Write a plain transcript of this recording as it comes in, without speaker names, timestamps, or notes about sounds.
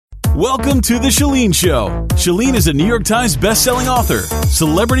Welcome to The Chalene Show. Chalene is a New York Times bestselling author,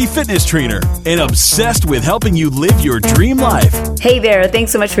 celebrity fitness trainer, and obsessed with helping you live your dream life. Hey there,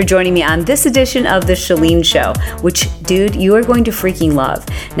 thanks so much for joining me on this edition of The Chalene Show, which, dude, you are going to freaking love.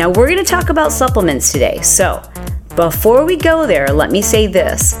 Now, we're going to talk about supplements today. So, before we go there, let me say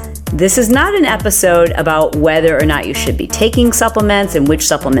this. This is not an episode about whether or not you should be taking supplements and which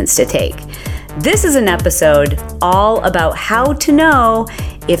supplements to take. This is an episode all about how to know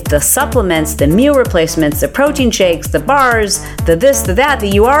if the supplements, the meal replacements, the protein shakes, the bars, the this, the that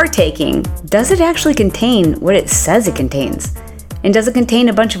you are taking, does it actually contain what it says it contains? And does it contain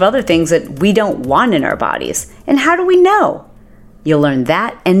a bunch of other things that we don't want in our bodies? And how do we know? You'll learn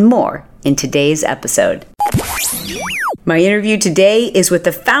that and more in today's episode. My interview today is with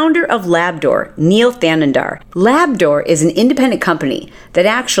the founder of Labdoor, Neil Thanedar. Labdoor is an independent company that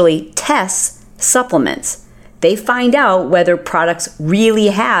actually tests supplements. They find out whether products really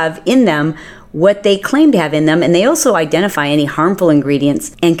have in them what they claim to have in them, and they also identify any harmful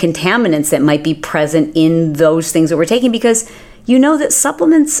ingredients and contaminants that might be present in those things that we're taking, because you know that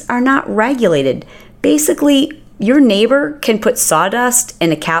supplements are not regulated. Basically, your neighbor can put sawdust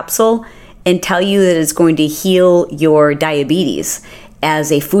in a capsule and tell you that it's going to heal your diabetes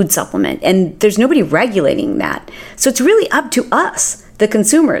as a food supplement, and there's nobody regulating that. So it's really up to us, the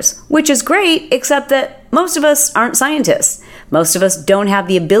consumers, which is great, except that most of us aren't scientists. Most of us don't have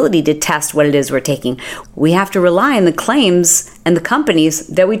the ability to test what it is we're taking. We have to rely on the claims and the companies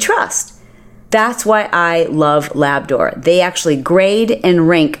that we trust. That's why I love Labdoor. They actually grade and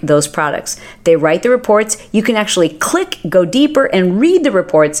rank those products. They write the reports. You can actually click, go deeper, and read the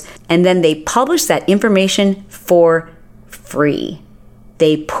reports, and then they publish that information for free.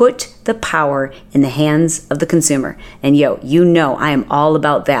 They put the power in the hands of the consumer. And you know I am all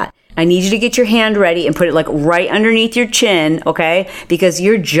about that. I need you to get your hand ready and put it like right underneath your chin, okay? Because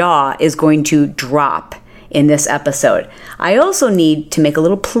your jaw is going to drop in this episode. I also need to make a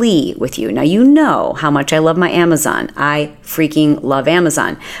little plea with you. Now, you know how much I love my Amazon. I freaking love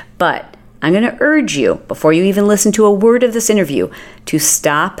Amazon. But I'm going to urge you, before you even listen to a word of this interview, to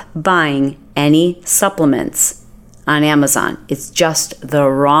stop buying any supplements on Amazon. It's just the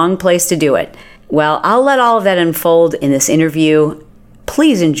wrong place to do it. Well, I'll let all of that unfold in this interview.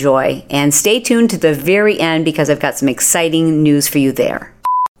 Please enjoy and stay tuned to the very end because I've got some exciting news for you there.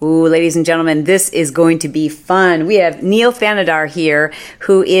 Ooh, ladies and gentlemen, this is going to be fun. We have Neil Thanedar here,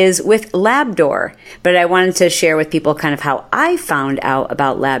 who is with Labdoor. But I wanted to share with people kind of how I found out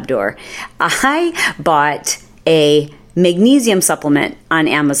about Labdoor. I bought a magnesium supplement on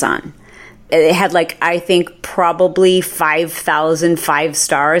Amazon. It had I think probably 5,000 5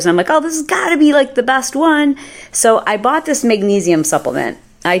 stars. And I'm like, oh, this has got to be the best one. So I bought this magnesium supplement.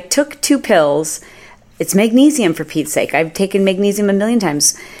 I took 2 pills. It's magnesium, for Pete's sake. I've taken magnesium a million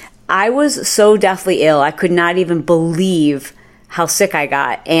times. I was so deathly ill. I could not even believe how sick I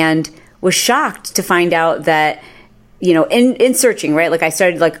got, and was shocked to find out that, in searching, right? I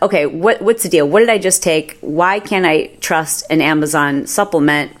started okay, what's the deal? What did I just take? Why can't I trust an Amazon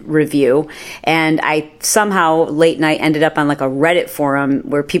supplement review? And I somehow late night ended up on a Reddit forum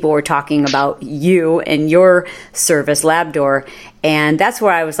where people were talking about you and your service, Labdoor. And that's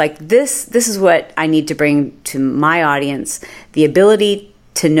where I was like, this is what I need to bring to my audience, the ability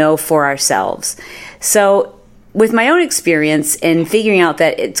to know for ourselves. So with my own experience in figuring out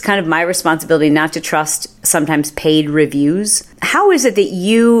that it's kind of my responsibility not to trust sometimes paid reviews, how is it that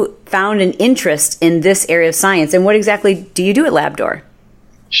you found an interest in this area of science, and what exactly do you do at Labdoor?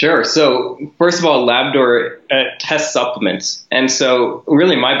 Sure. So first of all, Labdoor tests supplements. And so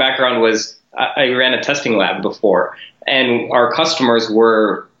really my background was I ran a testing lab before, and our customers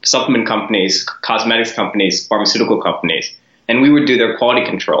were supplement companies, cosmetics companies, pharmaceutical companies, and we would do their quality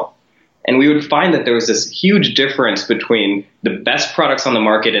control. And we would find that there was this huge difference between the best products on the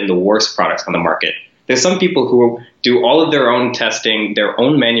market and the worst products on the market. There's some people who do all of their own testing, their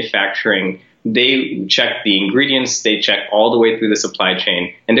own manufacturing. They check the ingredients, they check all the way through the supply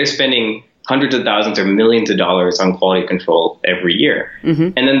chain, and they're spending hundreds of thousands or millions of dollars on quality control every year.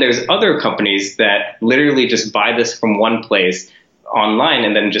 Mm-hmm. And then there's other companies that literally just buy this from one place online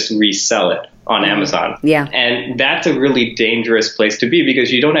and then just resell it on Amazon. Yeah. And that's a really dangerous place to be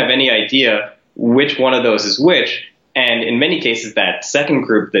because you don't have any idea which one of those is which. And in many cases, that second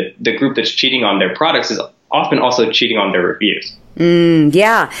group, the group that's cheating on their products, is often also cheating on their reviews.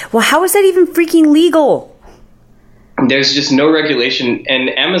 Yeah. Well, how is that even freaking legal? There's just no regulation, and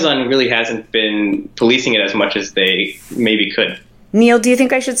Amazon really hasn't been policing it as much as they maybe could. Neil, do you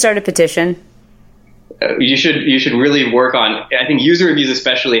think I should start a petition? You should really work on, I think user reviews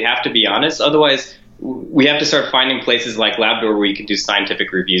especially have to be honest. Otherwise, we have to start finding places like Labdoor where you can do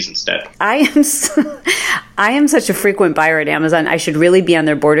scientific reviews instead. I am such a frequent buyer at Amazon. I should really be on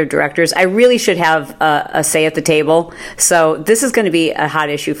their board of directors. I really should have a say at the table. So this is going to be a hot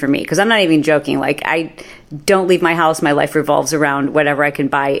issue for me because I'm not even joking. Like, I don't leave my house. My life revolves around whatever I can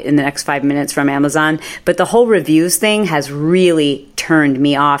buy in the next 5 minutes from Amazon. But the whole reviews thing has really turned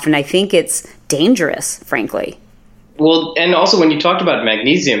me off. And I think it's dangerous, frankly. Well, and also when you talked about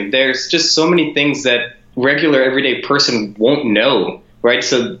magnesium, there's just so many things that regular everyday person won't know, right?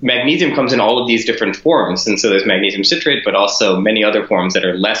 So magnesium comes in all of these different forms. And so there's magnesium citrate, but also many other forms that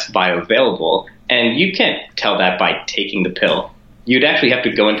are less bioavailable. And you can't tell that by taking the pill. You'd actually have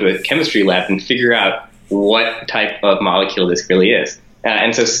to go into a chemistry lab and figure out what type of molecule this really is.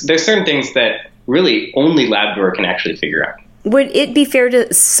 And so there's certain things that really only Labdoor can actually figure out. Would it be fair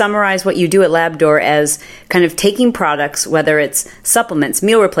to summarize what you do at Labdoor as kind of taking products, whether it's supplements,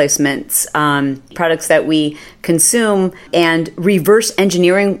 meal replacements, products that we consume, and reverse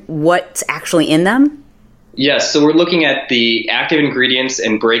engineering what's actually in them? Yes, so we're looking at the active ingredients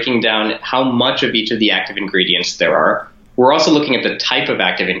and breaking down how much of each of the active ingredients there are. We're also looking at the type of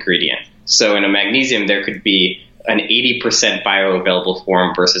active ingredient. So in a magnesium, there could be an 80% bioavailable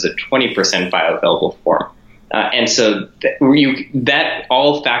form versus a 20% bioavailable form. And so that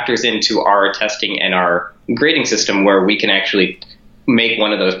all factors into our testing and our grading system where we can actually make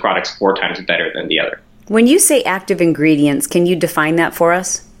one of those products 4 times better than the other. When you say active ingredients, can you define that for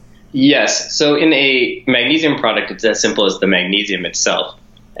us? Yes. So in a magnesium product, it's as simple as the magnesium itself.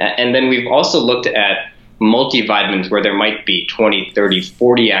 And then we've also looked at multivitamins where there might be 20, 30,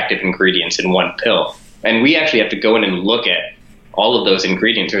 40 active ingredients in one pill. And we actually have to go in and look at all of those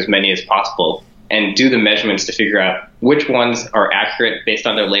ingredients, or as many as possible, and do the measurements to figure out which ones are accurate based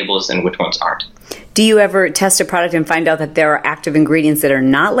on their labels and which ones aren't. Do you ever test a product and find out that there are active ingredients that are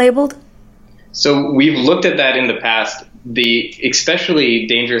not labeled? So we've looked at that in the past. The especially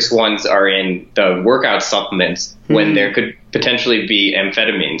dangerous ones are in the workout supplements when there could potentially be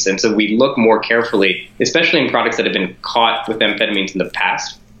amphetamines. And so we look more carefully, especially in products that have been caught with amphetamines in the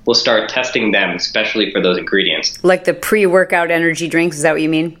past. We'll start testing them, especially for those ingredients. Like the pre-workout energy drinks, is that what you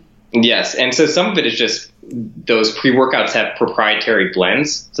mean? Yes, and so some of it is just those pre-workouts have proprietary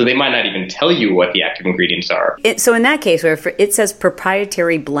blends, so they might not even tell you what the active ingredients are. So in that case, where it says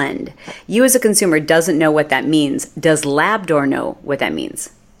proprietary blend, you as a consumer doesn't know what that means. Does Labdoor know what that means?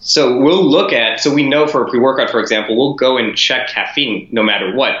 So we'll look at, so we know for a pre-workout, for example, we'll go and check caffeine no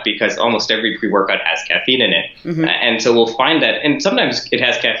matter what, because almost every pre-workout has caffeine in it. Mm-hmm. And so we'll find that, and sometimes it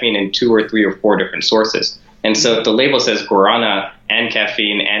has caffeine in 2 or 3 or 4 different sources. And so if the label says guarana and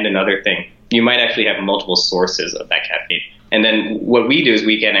caffeine and another thing, you might actually have multiple sources of that caffeine. And then what we do is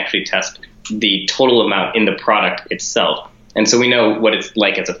we can actually test the total amount in the product itself. And so we know what it's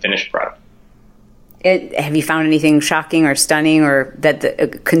like as a finished product. Have you found anything shocking or stunning or that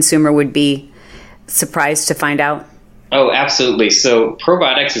the consumer would be surprised to find out? Oh, absolutely. So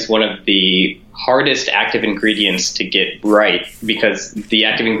probiotics is one of the hardest active ingredients to get right because the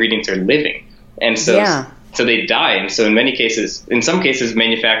active ingredients are living. And so, so they die. And so in some cases,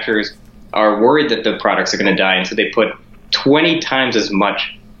 manufacturers are worried that the products are going to die. And so they put 20 times as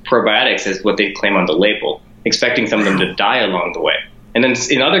much probiotics as what they claim on the label, expecting some of them to die along the way. And then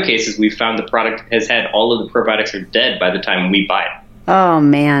in other cases, we found the product has had all of the probiotics are dead by the time we buy it. Oh,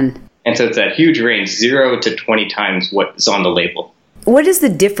 man. And so it's that huge range, 0 to 20 times what's on the label. What is the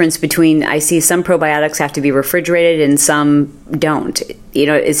difference between, I see some probiotics have to be refrigerated and some don't. You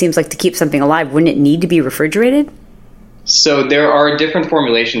know, it seems like to keep something alive, wouldn't it need to be refrigerated? So there are different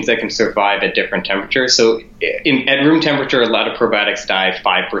formulations that can survive at different temperatures. So at room temperature, a lot of probiotics die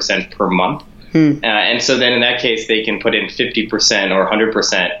 5% per month. And so then in that case, they can put in 50% or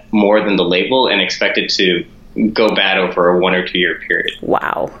 100% more than the label and expect it to go bad over a 1 or 2 year period.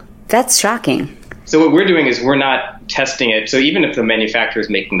 Wow. That's shocking. So what we're doing is we're not testing it. So even if the manufacturer is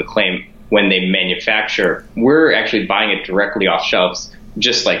making the claim when they manufacture, we're actually buying it directly off shelves,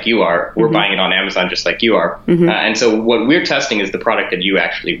 just like you are. We're buying it on Amazon just like you are. And so what we're testing is the product that you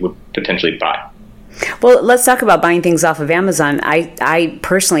actually would potentially buy. Well, let's talk about buying things off of Amazon. I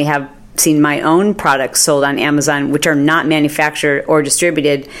personally have seen my own products sold on Amazon, which are not manufactured or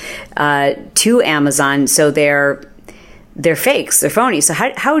distributed to Amazon. So they're fakes, they're phony. So how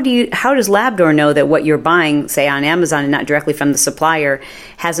does Labdoor know that what you're buying, say on Amazon and not directly from the supplier,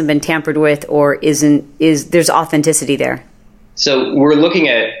 hasn't been tampered with or there's authenticity there? So we're looking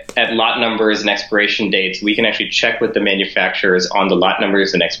at lot numbers and expiration dates. We can actually check with the manufacturers on the lot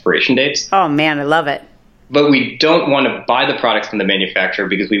numbers and expiration dates. Oh man, I love it. But we don't want to buy the products from the manufacturer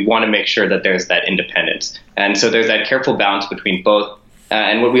because we want to make sure that there's that independence. And so there's that careful balance between both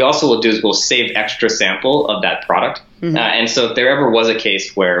And what we also will do is we'll save extra sample of that product. And so if there ever was a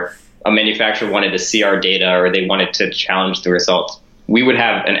case where a manufacturer wanted to see our data or they wanted to challenge the results, we would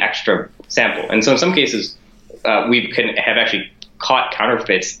have an extra sample. And so in some cases, we could have actually caught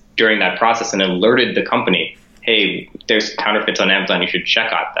counterfeits during that process and alerted the company, hey, there's counterfeits on Amazon, you should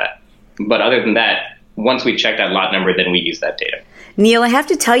check out that. But other than that, once we check that lot number, then we use that data. Neil, I have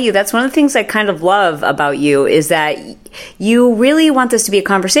to tell you, that's one of the things I kind of love about you is that you really want this to be a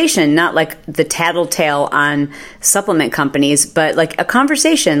conversation, not like the tattletale on supplement companies, but like a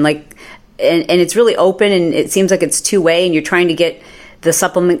conversation, like, and it's really open and it seems like it's two-way and you're trying to get the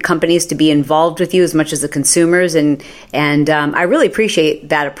supplement companies to be involved with you as much as the consumers. And I really appreciate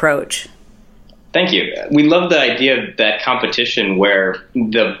that approach. Thank you. We love the idea of that competition where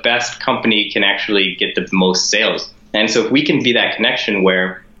the best company can actually get the most sales. And so if we can be that connection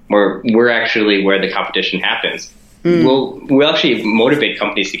where we're actually where the competition happens, we'll actually motivate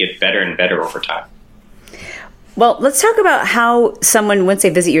companies to get better and better over time. Well, let's talk about how someone, once they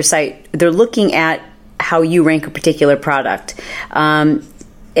visit your site, they're looking at how you rank a particular product.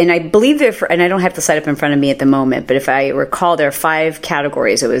 And I believe and I don't have the site up in front of me at the moment, but if I recall, there are 5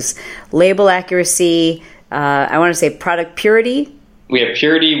 categories. It was label accuracy, I want to say product purity. We have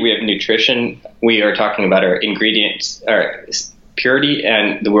purity, we have nutrition, we are talking about our ingredients, our purity,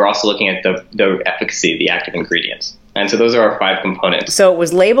 and we're also looking at the efficacy, the active ingredients. And so those are our 5 components. So it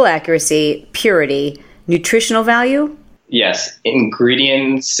was label accuracy, purity, nutritional value? Yes,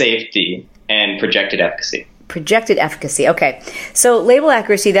 ingredient safety, and projected efficacy. Projected efficacy. Okay. So label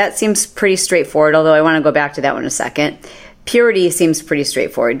accuracy, that seems pretty straightforward, although I want to go back to that one in a second. Purity seems pretty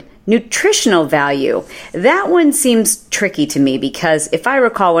straightforward. Nutritional value, that one seems tricky to me because if I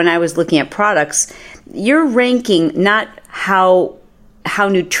recall when I was looking at products, you're ranking not how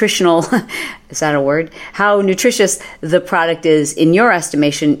nutritional, is that a word? How nutritious the product is in your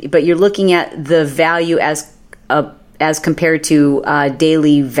estimation, but you're looking at the value as compared to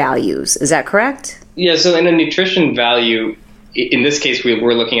daily values. Is that correct? Yeah, so in a nutrition value, in this case,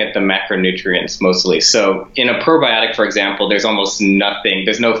 we're looking at the macronutrients mostly. So in a probiotic, for example, there's almost nothing.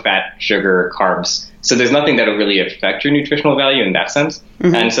 There's no fat, sugar, carbs. So there's nothing that will really affect your nutritional value in that sense.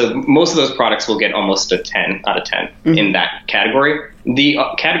 And so most of those products will get almost a 10 out of 10 in that category. The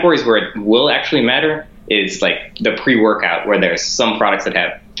categories where it will actually matter is like the pre-workout, where there's some products that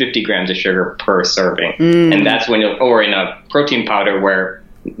have 50 grams of sugar per serving. And that's when or in a protein powder where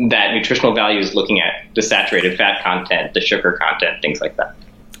that nutritional value is looking at the saturated fat content, the sugar content, things like that.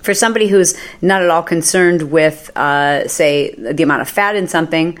 For somebody who's not at all concerned with, say, the amount of fat in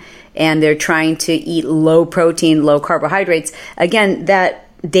something, and they're trying to eat low protein, low carbohydrates, again, that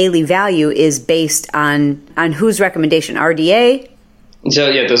daily value is based on whose recommendation? RDA? So,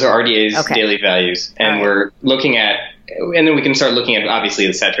 yeah, those are RDA's daily values. And we're looking at, and then we can start looking at, obviously,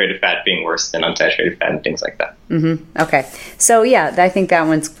 the saturated fat being worse than unsaturated fat and things like that. Okay. So, yeah, I think that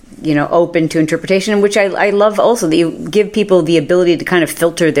one's, open to interpretation, which I love also, that you give people the ability to kind of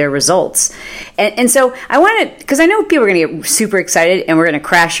filter their results. And so I want to, because I know people are going to get super excited and we're going to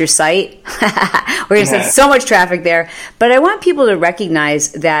crash your site. We're going to send so much traffic there. But I want people to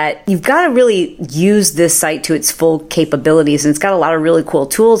recognize that you've got to really use this site to its full capabilities. And it's got a lot of really cool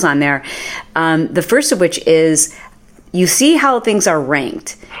tools on there. The first of which is you see how things are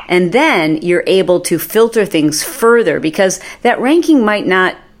ranked, and then you're able to filter things further because that ranking might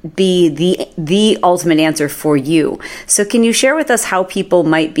not be the ultimate answer for you. So can you share with us how people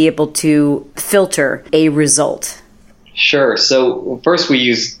might be able to filter a result? Sure. So first we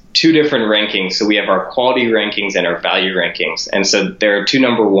use 2 different rankings. So we have our quality rankings and our value rankings. And so there are 2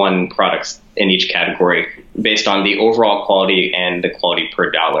 number 1 products in each category based on the overall quality and the quality per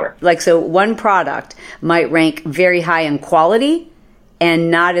dollar. Like, so one product might rank very high in quality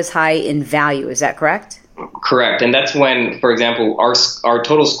and not as high in value. Is that correct? Correct. And that's when, for example, our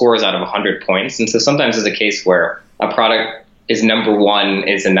total score is out of 100 points. And so sometimes there's a case where a product is number 1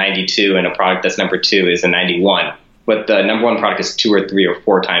 is a 92 and a product that's number 2 is a 91. But the number 1 product is 2 or 3 or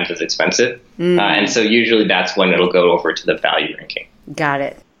 4 times as expensive. And so usually that's when it'll go over to the value ranking. Got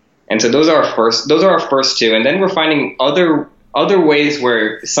it. And so those are our first 2. And then we're finding other ways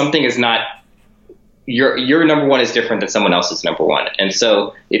where something is not, your number 1 is different than someone else's number 1. And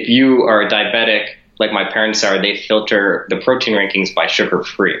so if you are a diabetic, like my parents are, they filter the protein rankings by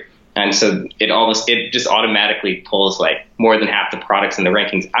sugar-free. And so it just automatically pulls like more than half the products in the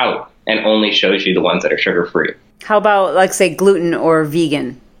rankings out and only shows you the ones that are sugar-free. How about, like, say, gluten or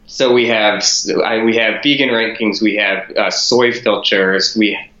vegan? So we have vegan rankings, we have soy filters,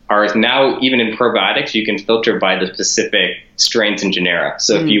 are now, even in probiotics, you can filter by the specific strains and genera.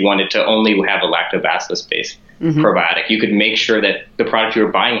 So if you wanted to only have a lactobacillus-based probiotic, you could make sure that the product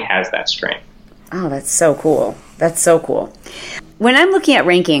you're buying has that strain. Oh, that's so cool. That's so cool. When I'm looking at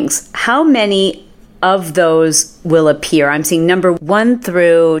rankings, how many of those will appear? I'm seeing number 1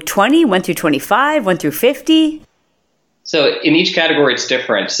 through 20, 1 through 25, 1 through 50. So in each category, it's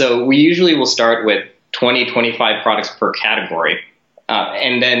different. So we usually will start with 20, 25 products per category.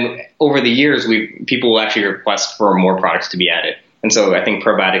 And then over the years, people will actually request for more products to be added. And so I think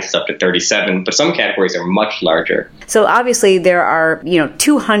probiotics is up to 37, but some categories are much larger. So obviously there are,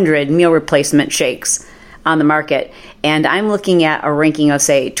 200 meal replacement shakes on the market. And I'm looking at a ranking of,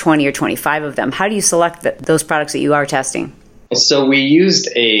 say, 20 or 25 of them. How do you select those products that you are testing? So we used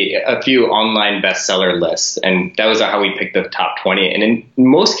a few online bestseller lists, and that was how we picked the top 20. And in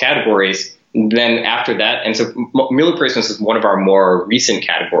most categories, then after that, and so meal replacements is one of our more recent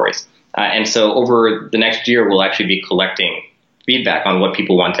categories. And so over the next year, we'll actually be collecting feedback on what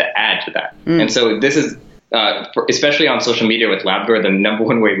people want to add to that. And so this is, especially on social media with Labdoor, the number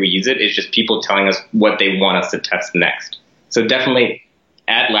one way we use it is just people telling us what they want us to test next. So definitely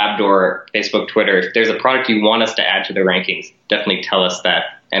at Labdoor, Facebook, Twitter, if there's a product you want us to add to the rankings, definitely tell us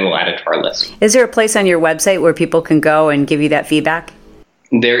that and we'll add it to our list. Is there a place on your website where people can go and give you that feedback?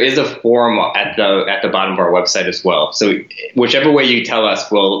 There is a form at the bottom of our website as well. So whichever way you tell us,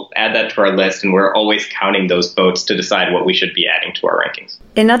 we'll add that to our list, and we're always counting those votes to decide what we should be adding to our rankings.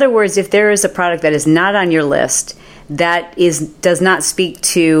 In other words, if there is a product that is not on your list that does not speak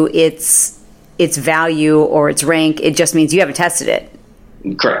to its value or its rank, it just means you haven't tested it.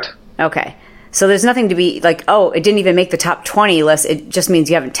 Correct. Okay. So there's nothing to be like, oh, it didn't even make the top 20 list. It just means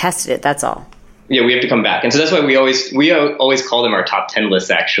you haven't tested it. That's all. Yeah, we have to come back. And so that's why we always call them our top 10 lists,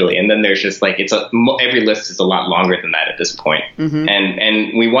 actually. And then there's just like, every list is a lot longer than that at this point.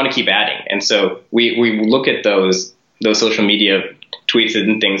 And we want to keep adding. And so we look at those social media tweets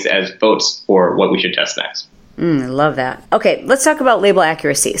and things as votes for what we should test next. I love that. Okay, let's talk about label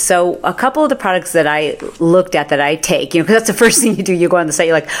accuracy. So a couple of the products that I looked at that I take, because that's the first thing you do. You go on the site,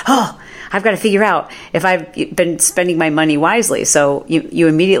 you're like, oh, I've got to figure out if I've been spending my money wisely. So you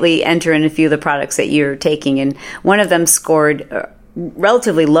immediately enter in a few of the products that you're taking. And one of them scored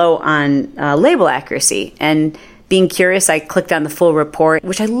relatively low on label accuracy. And being curious, I clicked on the full report,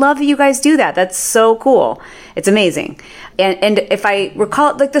 which I love that you guys do that. That's so cool. It's amazing. And if I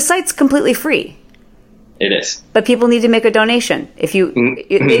recall, like the site's completely free. It is. But people need to make a donation. If you,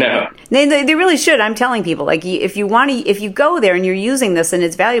 no. They really should. I'm telling people, like, if you go there and you're using this and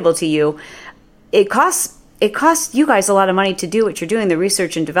it's valuable to you, it costs you guys a lot of money to do what you're doing. The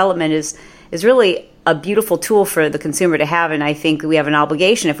research and development is really a beautiful tool for the consumer to have, and I think we have an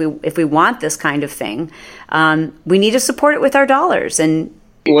obligation if we want this kind of thing. We need to support it with our dollars. And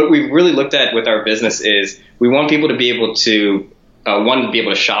what we've really looked at with our business is we want people to be able to. One, to be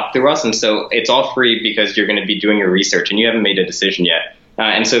able to shop through us. And so it's all free because you're going to be doing your research and you haven't made a decision yet.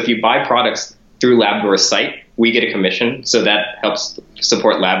 And so if you buy products through Labdoor's site, we get a commission. So that helps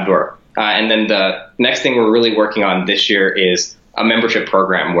support Labdoor. And then the next thing we're really working on this year is a membership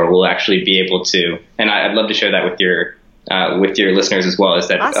program where we'll actually be able to, and I'd love to share that with your listeners as well, is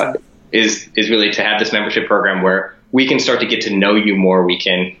that awesome. is really to have this membership program where we can start to get to know you more. We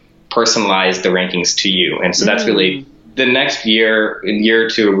can personalize the rankings to you. And so that's really the next year or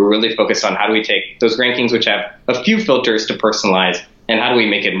two, we're really focused on how do we take those rankings, which have a few filters to personalize, and how do we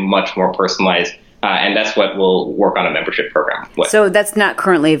make it much more personalized? And that's what we'll work on a membership program with. So that's not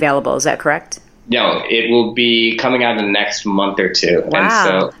currently available, is that correct? No, it will be coming out in the next month or two.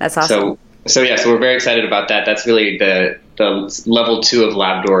 Wow, and that's awesome. So we're very excited about that. That's really the level 2 of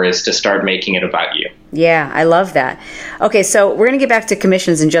Labdoor, is to start making it about you. Yeah, I love that. Okay, so we're going to get back to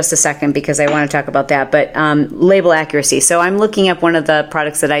commissions in just a second because I want to talk about that. But label accuracy. So I'm looking up one of the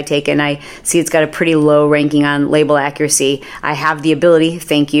products that I take, and I see it's got a pretty low ranking on label accuracy. I have the ability,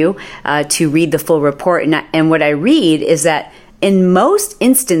 thank you, to read the full report. And what I read is that in most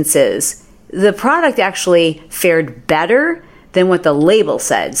instances, the product actually fared better than what the label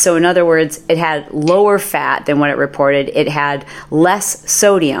said. So in other words, it had lower fat than what it reported. It had less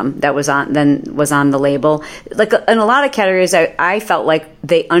sodium than was on the label. Like in a lot of categories, I felt like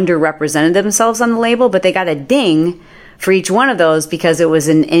they underrepresented themselves on the label, but they got a ding for each one of those because it was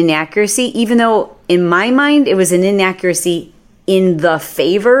an inaccuracy, even though in my mind it was an inaccuracy in the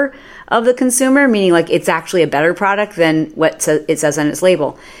favor of the consumer, meaning like it's actually a better product than what it says on its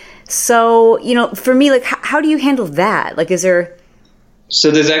label. So, for me, like, how do you handle that? Like, is there...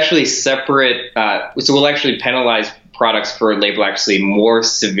 So there's actually separate... so we'll actually penalize products for label accuracy more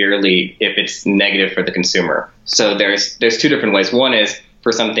severely if it's negative for the consumer. So there's two different ways. One is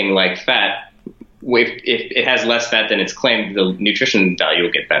for something like fat, if it has less fat than it's claimed, the nutrition value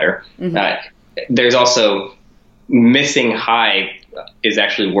will get better. There's also missing high is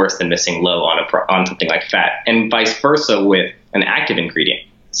actually worse than missing low on something like fat, and vice versa with an active ingredient.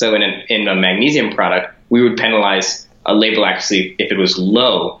 So in a magnesium product, we would penalize a label accuracy if it was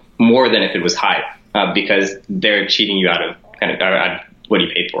low more than if it was high, because they're cheating you out of what you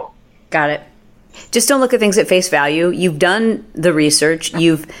paid for. Got it. Just don't look at things at face value. You've done the research.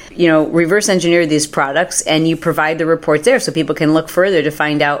 You've, reverse engineered these products, and you provide the reports there so people can look further to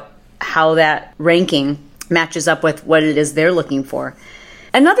find out how that ranking matches up with what it is they're looking for.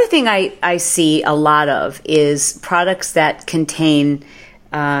 Another thing I see a lot of is products that contain,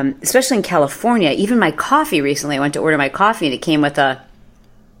 especially in California, even my coffee recently, I went to order my coffee and it came with a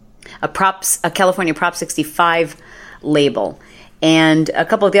California Prop 65 label. And a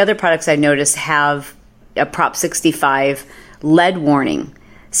couple of the other products I noticed have a Prop 65 lead warning.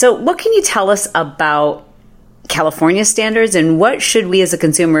 So what can you tell us about California standards, and what should we as a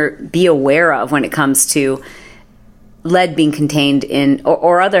consumer be aware of when it comes to lead being contained in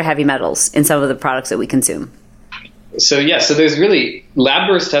or other heavy metals in some of the products that we consume? So there's really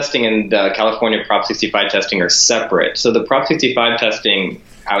Labdoor's testing and California Prop 65 testing are separate. So the Prop 65 testing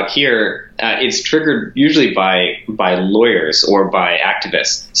out here, it's triggered usually by lawyers or by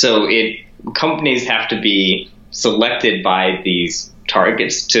activists. So companies have to be selected by these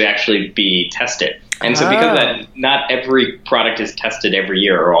targets to actually be tested. And so because of that, not every product is tested every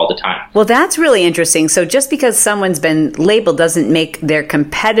year or all the time. Well, that's really interesting. So just because someone's been labeled doesn't make their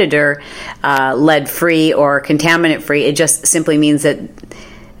competitor lead-free or contaminant-free. It just simply means that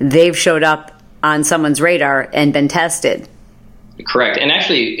they've showed up on someone's radar and been tested. Correct. And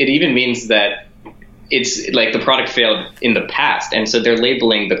actually, it even means that it's like the product failed in the past. And so they're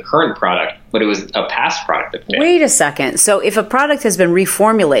labeling the current product, but it was a past product that failed. Wait a second. So if a product has been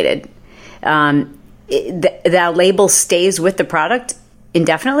reformulated, that label stays with the product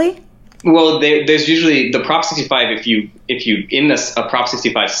indefinitely? Well, there's usually the Prop 65. If you in a Prop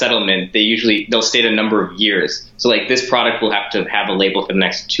 65 settlement, they'll state a number of years. So like this product will have to have a label for the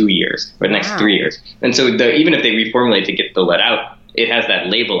next 2 years or the next 3 years. And so even if they reformulate to get the lead out, it has that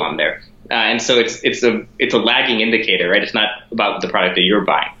label on there. And so it's a lagging indicator, right? It's not about the product that you're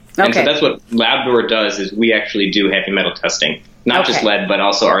buying. Okay. And so that's what Labdoor does, is we actually do heavy metal testing, not just lead, but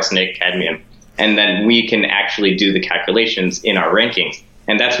also arsenic, cadmium. And then we can actually do the calculations in our rankings.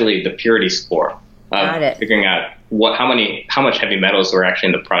 And that's really the purity score of figuring out how much heavy metals are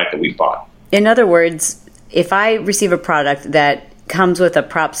actually in the product that we bought. In other words, if I receive a product that comes with a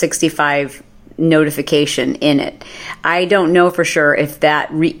Prop 65 notification in it, I don't know for sure if that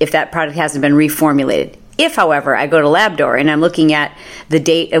product hasn't been reformulated. If, however, I go to Labdoor and I'm looking at the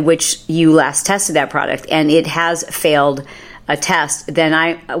date at which you last tested that product and it has failed a test,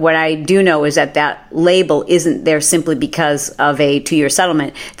 then what I do know is that label isn't there simply because of a 2-year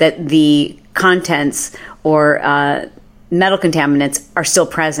settlement, that the contents or metal contaminants are still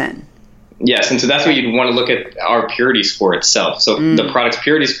present. Yes, and so that's where you'd want to look at our purity score itself. So the product's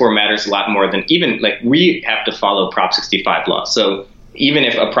purity score matters a lot more than even, like, we have to follow Prop 65 law. So even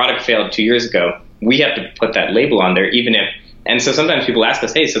if a product failed 2 years ago, we have to put that label on there, and so sometimes people ask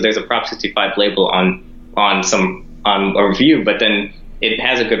us, hey, so there's a Prop 65 label on a review, but then it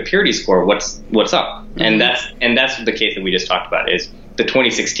has a good purity score. What's up? And that's the case that we just talked about. Is the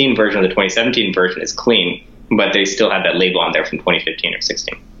 2016 version or the 2017 version is clean, but they still have that label on there from 2015 or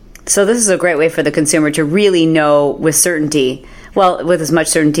 16. So this is a great way for the consumer to really know with certainty, well, with as much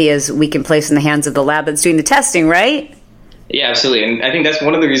certainty as we can place in the hands of the lab that's doing the testing, right? Yeah, absolutely. And I think that's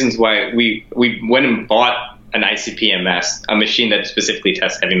one of the reasons why we went and bought an ICP-MS, a machine that specifically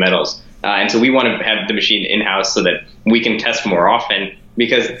tests heavy metals. And so we want to have the machine in-house so that we can test more often,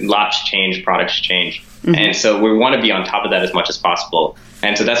 because lots change, products change. And so we want to be on top of that as much as possible.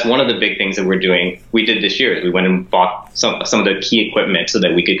 And so that's one of the big things that we did this year. We went and bought some of the key equipment so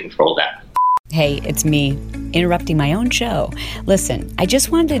that we could control that. Hey, it's me, interrupting my own show. Listen, I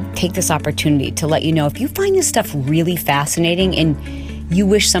just wanted to take this opportunity to let you know, if you find this stuff really fascinating and you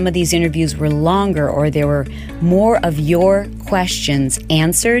wish some of these interviews were longer or there were more of your questions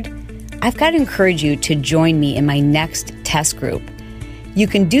answered, I've got to encourage you to join me in my next test group. You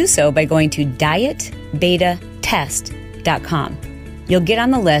can do so by going to dietbetatest.com. You'll get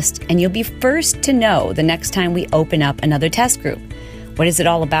on the list and you'll be first to know the next time we open up another test group. What is it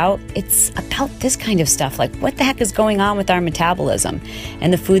all about? It's about this kind of stuff, like what the heck is going on with our metabolism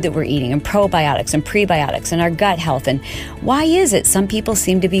and the food that we're eating, and probiotics and prebiotics and our gut health, and why is it some people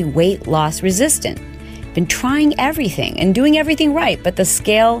seem to be weight loss resistant? Been trying everything and doing everything right, but the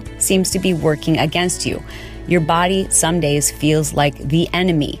scale seems to be working against you. Your body some days feels like the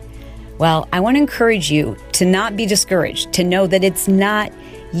enemy. Well, I want to encourage you to not be discouraged, to know that it's not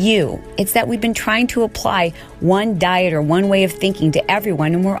you. It's that we've been trying to apply one diet or one way of thinking to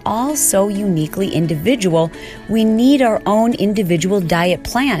everyone, and we're all so uniquely individual. We need our own individual diet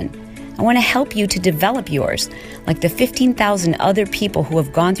plan. I want to help you to develop yours, like the 15,000 other people who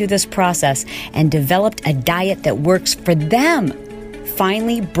have gone through this process and developed a diet that works for them,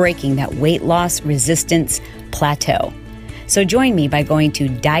 finally breaking that weight loss resistance plateau. So join me by going to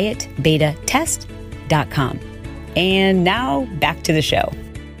dietbetatest.com. And now back to the show.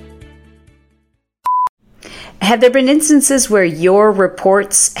 Have there been instances where your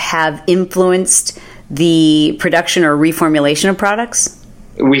reports have influenced the production or reformulation of products?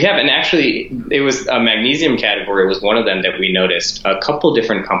 We have, and actually, it was a magnesium category was one of them that we noticed. A couple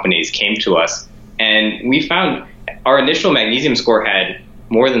different companies came to us, and we found our initial magnesium score had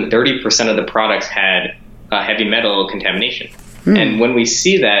more than 30% of the products had heavy metal contamination. And when we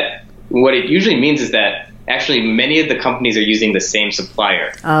see that, what it usually means is that actually many of the companies are using the same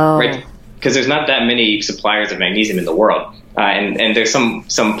supplier, right? Because there's not that many suppliers of magnesium in the world, and there's some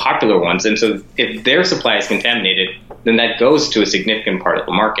popular ones. And so if their supply is contaminated, then that goes to a significant part of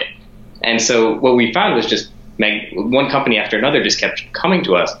the market. And so what we found was just one company after another just kept coming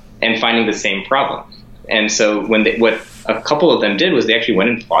to us and finding the same problem. And so what a couple of them did was they actually went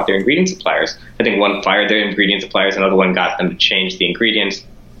and fought their ingredient suppliers. I think one fired their ingredient suppliers, another one got them to change the ingredients.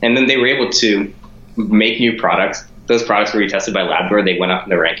 And then they were able to make new products. Those products were retested by Labdoor. They went up in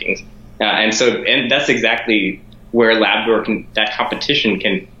the rankings. And that's exactly where Labdoor that competition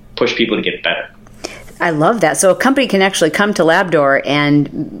can push people to get better. I love that. So a company can actually come to Labdoor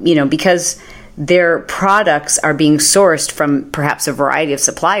and, because their products are being sourced from perhaps a variety of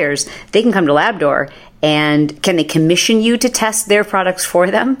suppliers, they can come to Labdoor, and can they commission you to test their products for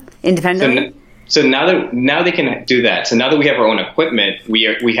them independently? So now they can do that. So now that we have our own equipment,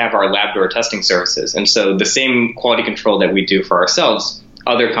 we have our Labdoor testing services. And so the same quality control that we do for ourselves,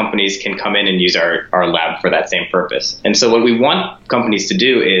 other companies can come in and use our lab for that same purpose. And so what we want companies to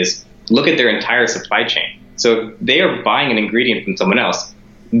do is look at their entire supply chain. So if they are buying an ingredient from someone else,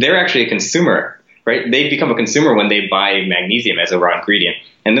 they're actually a consumer, right? They become a consumer when they buy magnesium as a raw ingredient,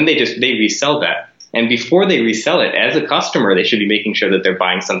 and then they resell that. And before they resell it, as a customer, they should be making sure that they're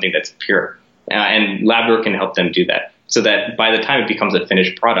buying something that's pure. And Labdoor can help them do that, so that by the time it becomes a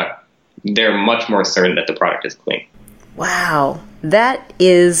finished product, they're much more certain that the product is clean. Wow, that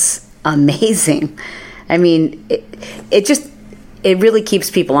is amazing. I mean, it really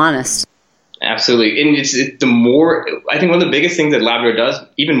keeps people honest. Absolutely. And I think one of the biggest things that Labdoor does,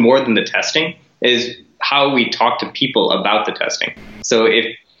 even more than the testing, is how we talk to people about the testing. So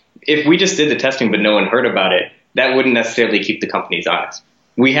if we just did the testing but no one heard about it, that wouldn't necessarily keep the companies honest.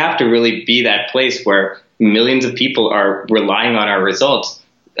 We have to really be that place where millions of people are relying on our results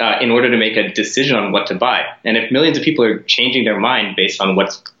in order to make a decision on what to buy. And if millions of people are changing their mind based on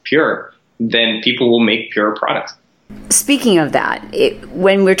what's pure, then people will make pure products. Speaking of that,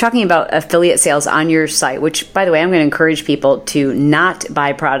 when we're talking about affiliate sales on your site, which, by the way, I'm going to encourage people to not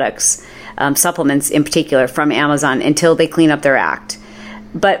buy products, supplements in particular, from Amazon until they clean up their act.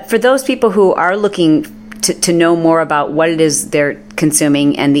 But for those people who are looking to know more about what it is they're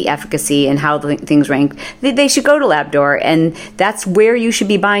consuming and the efficacy and how things rank, they should go to Labdoor, and that's where you should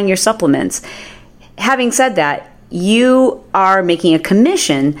be buying your supplements. Having said that, you are making a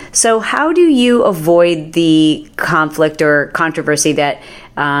commission, so how do you avoid the conflict or controversy that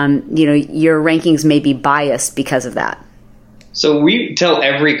your rankings may be biased because of that? So we tell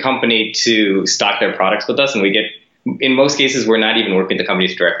every company to stock their products with us, and we get, in most cases, we're not even working with the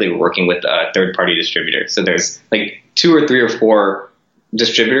companies directly. We're working with a third-party distributor. So there's like 2 or 3 or 4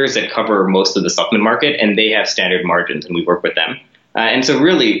 distributors that cover most of the supplement market, and they have standard margins, and we work with them. And so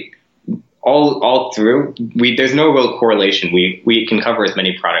really, all through, there's no real correlation. We can cover as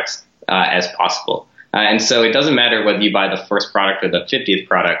many products as possible. And so it doesn't matter whether you buy the first product or the 50th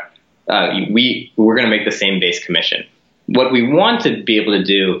product, we're going to make the same base commission. What we want to be able to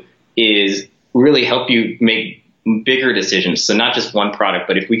do is really help you make bigger decisions. So not just one product,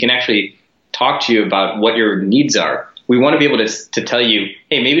 but if we can actually talk to you about what your needs are, we want to be able to tell you,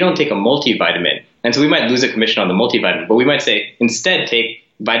 hey, maybe don't take a multivitamin. And so we might lose a commission on the multivitamin, but we might say, instead, take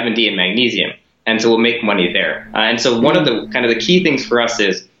vitamin D and magnesium. And so we'll make money there. And so one of the kind of the key things for us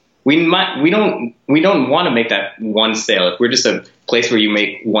is we don't want to make that one sale. If we're just a place where you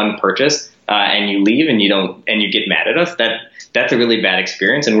make one purchase and you leave and you get mad at us, that's a really bad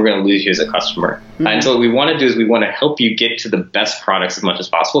experience, and we're going to lose you as a customer. Mm-hmm. And so what we want to do is we want to help you get to the best products as much as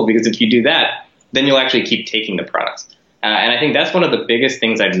possible, because if you do that, then you'll actually keep taking the products. And I think that's one of the biggest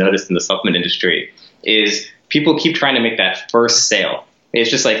things I've noticed in the supplement industry is people keep trying to make that first sale. It's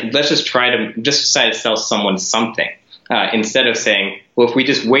just like, let's just decide to sell someone something. Instead of saying, well, if we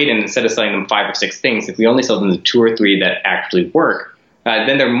just wait and instead of selling them 5 or 6 things, if we only sell them the 2 or 3 that actually work,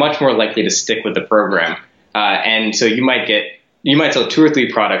 then they're much more likely to stick with the program. And so you might sell 2 or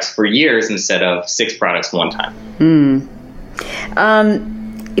 3 products for years instead of 6 products one time.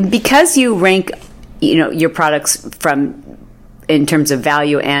 Because you rank, your products in terms of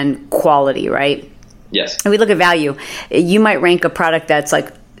value and quality, right? Yes. And we look at value. You might rank a product that's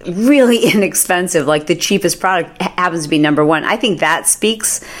like really inexpensive, like the cheapest product happens to be number 1. I think that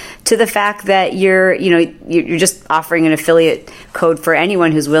speaks to the fact that you're just offering an affiliate code for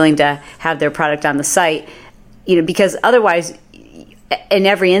anyone who's willing to have their product on the site, because otherwise, in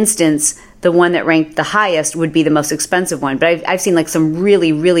every instance, the one that ranked the highest would be the most expensive one. But I've seen like some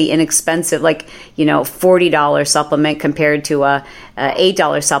really, really inexpensive, like, $40 supplement compared to a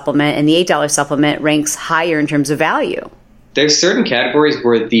 $8 supplement, and the $8 supplement ranks higher in terms of value. There's certain categories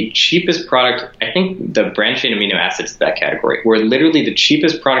where the cheapest product, I think the branched chain amino acids is that category, where literally the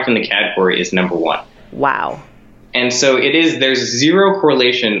cheapest product in the category is number 1. Wow. And so there's zero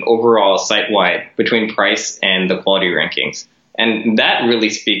correlation overall site-wide between price and the quality rankings. And that really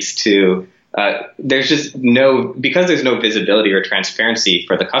speaks to, because there's no visibility or transparency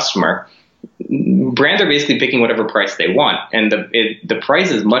for the customer, brands are basically picking whatever price they want. And the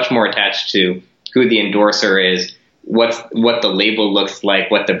price is much more attached to who the endorser is, what the label looks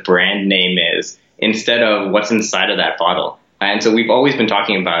like, what the brand name is, instead of what's inside of that bottle. And so we've always been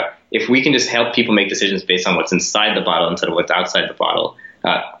talking about, if we can just help people make decisions based on what's inside the bottle instead of what's outside the bottle,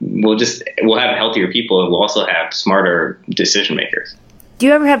 we'll have healthier people, and we'll also have smarter decision makers. Do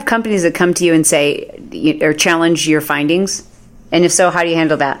you ever have companies that come to you and say, or challenge your findings? And if so, how do you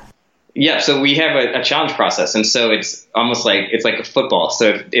handle that? Yeah, so we have a challenge process, and so it's almost like a football.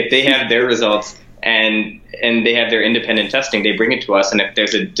 So if they have their results and they have their independent testing, they bring it to us, and if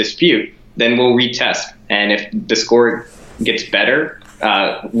there's a dispute, then we'll retest. And if the score gets better,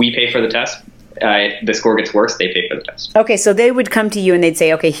 we pay for the test. If the score gets worse, they pay for the test. Okay, so they would come to you and they'd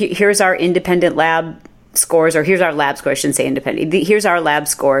say, okay, here's our independent lab scores, or here's our lab scores, I shouldn't say independent. Here's our lab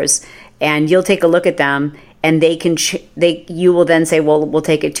scores, and you'll take a look at them, and you will then say, well, we'll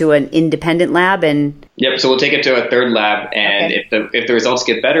take it to an independent lab, and yep. So we'll take it to a third lab, and if the results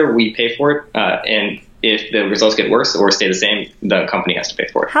get better, we pay for it, and if the results get worse or stay the same, the company has to pay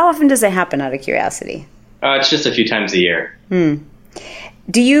for it. How often does that happen, out of curiosity? It's just a few times a year.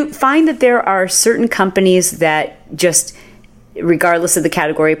 Do you find that there are certain companies that just, regardless of the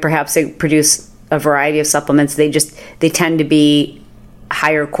category, perhaps they produce a variety of supplements, they tend to be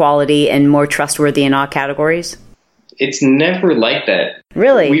higher quality and more trustworthy in all categories? It's never like that.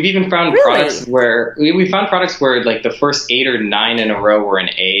 Really? We've even found products where like the first 8 or 9 in a row were an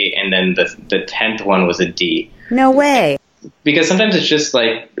A, and then the 10th one was a D. No way. Because sometimes it's just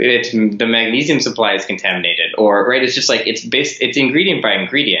like the magnesium supply is contaminated, or right, it's just like it's ingredient by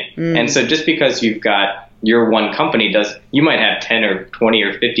ingredient. And so just because you've got your one company, you might have 10 or 20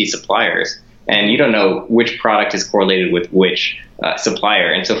 or 50 suppliers, and you don't know which product is correlated with which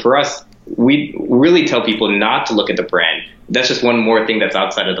supplier. And so for us, we really tell people not to look at the brand. That's just one more thing that's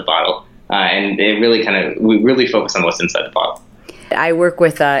outside of the bottle, and we really focus on what's inside the bottle. I work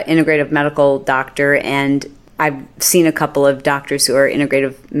with an integrative medical doctor, and I've seen a couple of doctors who are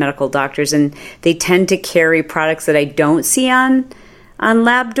integrative medical doctors, and they tend to carry products that I don't see on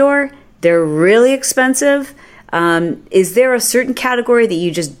Labdoor. They're really expensive. Is there a certain category that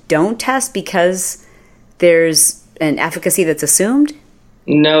you just don't test because there's an efficacy that's assumed?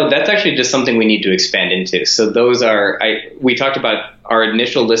 No, that's actually just something we need to expand into. So we talked about our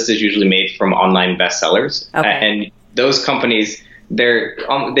initial list is usually made from online bestsellers. And those companies,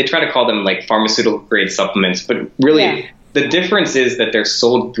 they try to call them like pharmaceutical grade supplements, but really the difference is that they're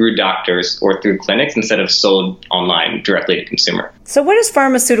sold through doctors or through clinics instead of sold online directly to consumer. So what is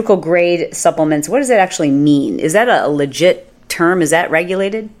pharmaceutical grade supplements? What does that actually mean? Is that a legit term? Is that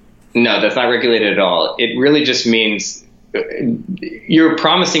regulated? No, that's not regulated at all. It really just means you're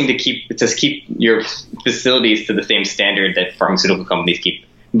promising to keep your facilities to the same standard that pharmaceutical companies keep.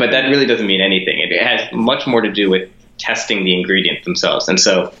 But that really doesn't mean anything. It has much more to do with testing the ingredients themselves. And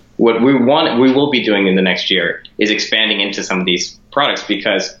so what we will be doing in the next year is expanding into some of these products,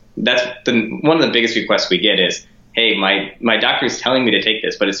 because that's one of the biggest requests we get is, hey, my doctor is telling me to take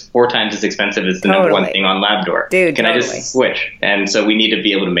this, but it's 4 times as expensive as the number one thing on Labdoor. Can I just switch? And so we need to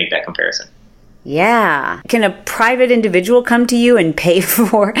be able to make that comparison. Yeah. Can a private individual come to you and pay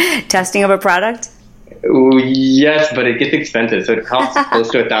for testing of a product? Yes, but it gets expensive. So it costs close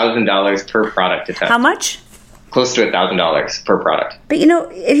to $1,000 per product to test. How much? close to $1,000 per product. But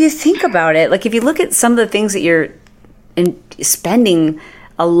if you think about it, like if you look at some of the things that you're spending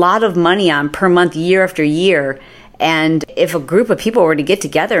a lot of money on per month, year after year, and if a group of people were to get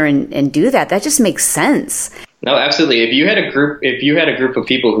together and do that, that just makes sense. No, absolutely. If you had a group of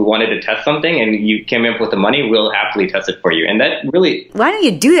people who wanted to test something and you came up with the money, we'll happily test it for you. And that really... Why don't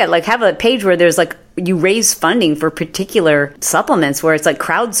you do that? Like have a page where there's like, you raise funding for particular supplements where it's like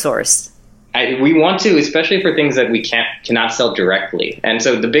crowdsourced. We want to, especially for things that we cannot sell directly. And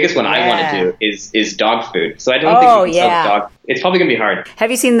so the biggest one I want to do is dog food. So I don't think we can sell dog. It's probably going to be hard.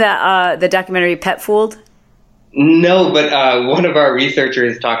 Have you seen the documentary Pet Fooled? No, but one of our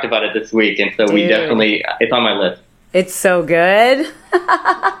researchers talked about it this week, and so we definitely, it's on my list. It's so good.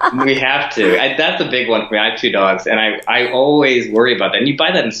 We have to. That's a big one for me. I have 2 dogs, and I always worry about that. And you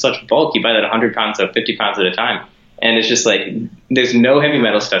buy that in such bulk. You buy that 100 pounds, so 50 pounds at a time. And it's just like, there's no heavy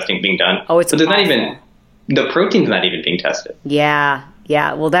metals testing being done. Oh, it's But there's not even, the protein's not even being tested. Yeah.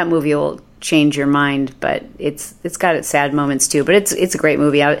 Well, that movie will change your mind, but it's got its sad moments too. But it's a great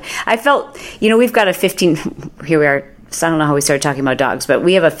movie. I felt, we've got a 15, here we are, so I don't know how we started talking about dogs, but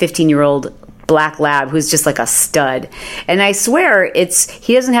we have a 15-year-old black lab who's just like a stud. And I swear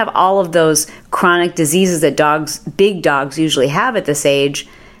he doesn't have all of those chronic diseases that big dogs usually have at this age.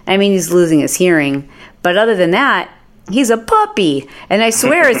 I mean, he's losing his hearing. But other than that, he's a puppy. And I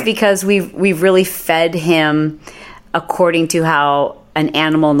swear it's because we've really fed him according to how an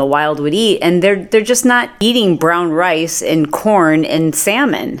animal in the wild would eat. And they're just not eating brown rice and corn and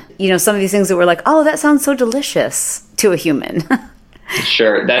salmon. Some of these things that we're like, oh, that sounds so delicious to a human.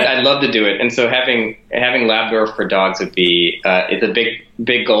 Sure. I'd love to do it. And so having Labrador for dogs would be, it's a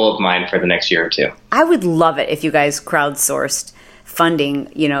big goal of mine for the next year or 2. I would love it if you guys crowdsourced funding,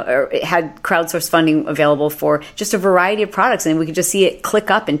 or had crowdsourced funding available for just a variety of products, and we could just see it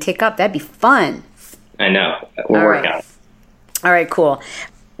click up and tick up. That'd be fun. I know. We're working on it. All right, cool.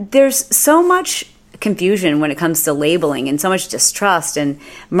 There's so much confusion when it comes to labeling and so much distrust, and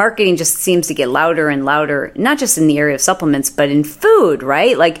marketing just seems to get louder and louder, not just in the area of supplements, but in food,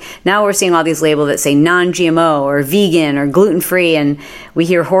 right? Like now we're seeing all these labels that say non-GMO or vegan or gluten-free, and we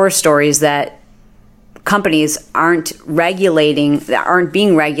hear horror stories that companies aren't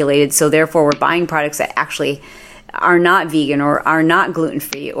being regulated, so therefore we're buying products that actually are not vegan or are not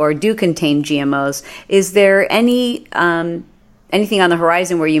gluten-free or do contain GMOs. Is there anything on the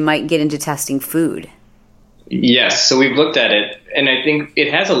horizon where you might get into testing food? Yes, so we've looked at it, and I think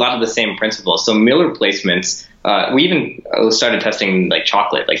it has a lot of the same principles. So meal replacements, we even started testing like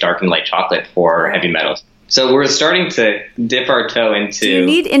chocolate, like dark and light chocolate for heavy metals. So we're starting to dip our toe into... Do you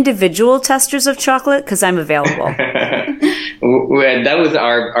need individual testers of chocolate? Because I'm available. That was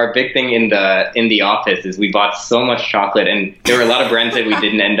our big thing in the office is we bought so much chocolate, and there were a lot of brands that we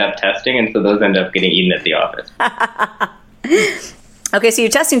didn't end up testing, and so those end up getting eaten at the office. Okay, so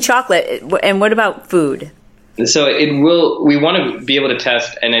you're testing chocolate, and what about food? So we want to be able to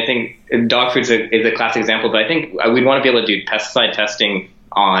test, and I think dog food is a classic example, but I think we'd want to be able to do pesticide testing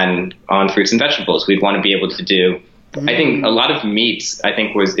on fruits and vegetables. We'd want to be able to do, I think a lot of meats, I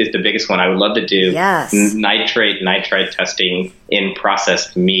think is the biggest one. I would love to do nitrite testing in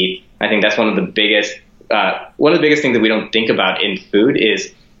processed meat. I think that's one of the biggest things that we don't think about in food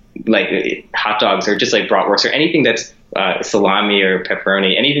is like hot dogs or just like bratwurst or anything that's salami or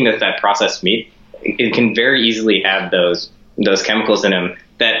pepperoni, anything that's that processed meat. It can very easily have those chemicals in them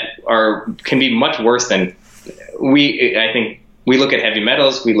that can be much worse than I think. We look at heavy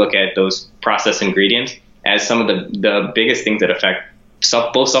metals, we look at those processed ingredients as some of the biggest things that affect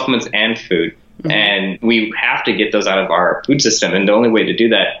both supplements and food. Mm-hmm. And we have to get those out of our food system. And the only way to do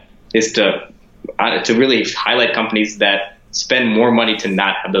that is to really highlight companies that spend more money to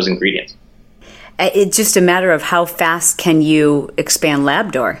not have those ingredients. It's just a matter of how fast can you expand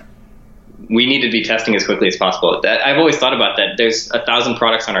Labdoor? We need to be testing as quickly as possible. I've always thought about that. There's 1,000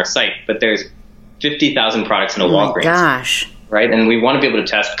 products on our site, but there's 50,000 products in a Walgreens. Oh my gosh. Right? And we want to be able to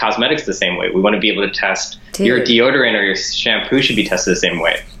test cosmetics the same way. We want to be able to test your deodorant or your shampoo should be tested the same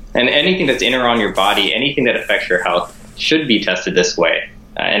way. And anything that's in or on your body, anything that affects your health should be tested this way.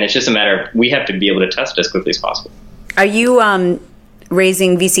 And it's just a matter of we have to be able to test it as quickly as possible. Are you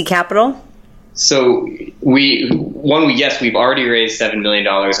raising VC capital? So we've already raised $7 million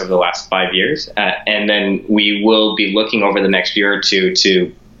over the last 5 years. And then we will be looking over the next year or two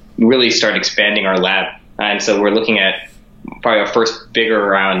to really start expanding our lab. And so we're looking at probably our first bigger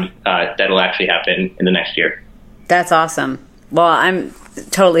round that'll actually happen in the next year. That's awesome. Well, I'm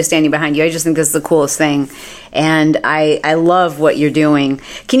totally standing behind you. I just think this is the coolest thing. And I love what you're doing.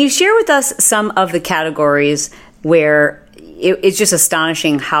 Can you share with us some of the categories where it's just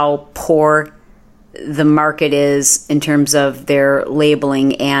astonishing how poor the market is in terms of their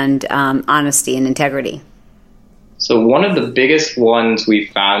labeling and honesty and integrity? So one of the biggest ones we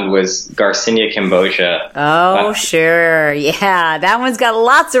found was Garcinia cambogia. Oh, sure. Yeah, that one's got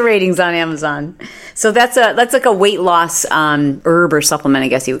lots of ratings on Amazon. So that's like a weight loss herb or supplement, I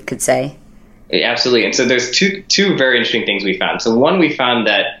guess you could say. Yeah, absolutely. And so there's two very interesting things we found. So one, we found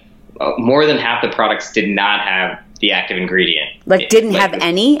that more than half the products did not have the active ingredient. Like didn't have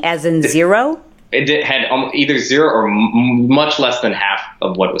any, as in zero? It had either zero or much less than half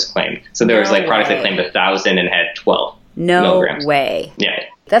of what was claimed. So there was like products that claimed 1,000 and had 12 milligrams. No way. Yeah.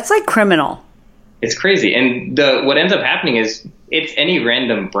 That's like criminal. It's crazy. And what ends up happening is it's any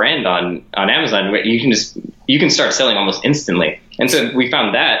random brand on Amazon where you can start selling almost instantly. And so we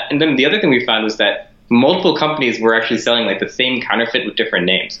found that. And then the other thing we found was that multiple companies were actually selling like the same counterfeit with different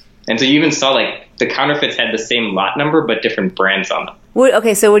names. And so you even saw like the counterfeits had the same lot number but different brands on them.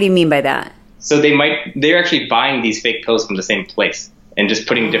 Okay, so what do you mean by that? So they're actually buying these fake pills from the same place and just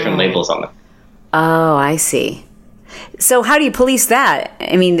putting different labels on them. Oh, I see. So how do you police that?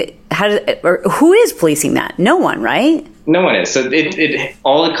 I mean, who is policing that? No one, right? No one is. So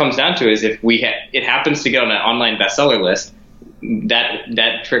all it comes down to is if it happens to get on an online bestseller list,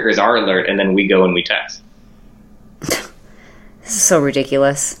 that triggers our alert, and then we go and we test. This is so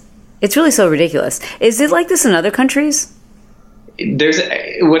ridiculous. It's really so ridiculous. Is it like this in other countries? There's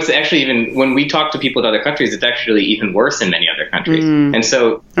what's actually even when we talk to people in other countries, it's actually even worse in many other countries. And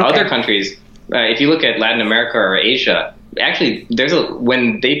so other countries, if you look at Latin America or Asia, actually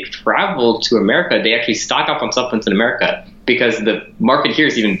when they travel to America, they actually stock up on supplements in America because the market here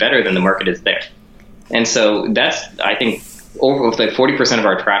is even better than the market is there. And so that's, I think, over like 40% of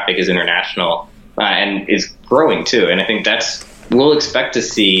our traffic is international and is growing too. And I think we'll expect to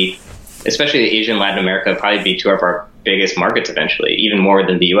see, especially Asia and Latin America, probably be two of our biggest markets eventually, even more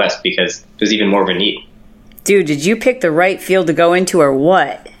than the US, because there's even more of a need. Dude, did you pick the right field to go into or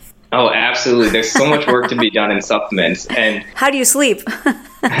what? Oh, absolutely. There's so much work to be done in supplements. And how do you sleep?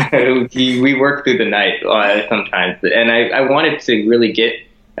 we work through the night sometimes. And I wanted to really get,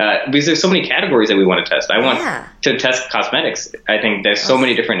 because there's so many categories that we want to test. I want to test cosmetics. I think there's so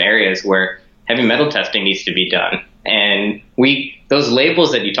many different areas where heavy metal testing needs to be done. And those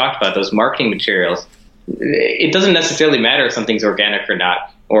labels that you talked about, those marketing materials, it doesn't necessarily matter if something's organic or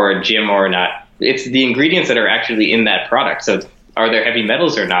not, or GMO or not. It's the ingredients that are actually in that product. So are there heavy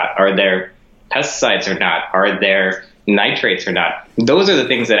metals or not? Are there pesticides or not? Are there nitrates or not? Those are the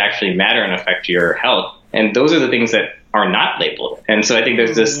things that actually matter and affect your health. And those are the things that are not labeled. And so I think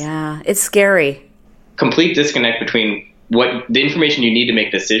there's this it's scary, complete disconnect between what the information you need to make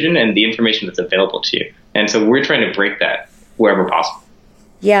a decision and the information that's available to you. And so we're trying to break that wherever possible.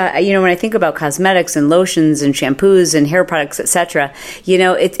 Yeah, when I think about cosmetics and lotions and shampoos and hair products, etc.,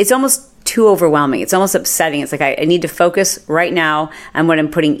 it's almost too overwhelming. It's almost upsetting. It's like I need to focus right now on what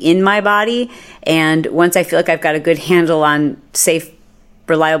I'm putting in my body. And once I feel like I've got a good handle on safe,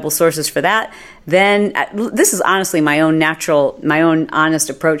 reliable sources for that, then this is honestly my own honest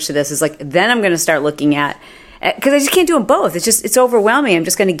approach to this is like, then I'm going to start looking at, because I just can't do them both. It's overwhelming. I'm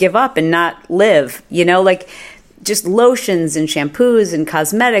just going to give up and not live, like just lotions and shampoos and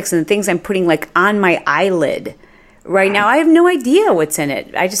cosmetics and things I'm putting like on my eyelid right now. I have no idea what's in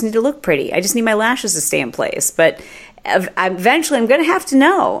it. I just need to look pretty. I just need my lashes to stay in place. But eventually I'm going to have to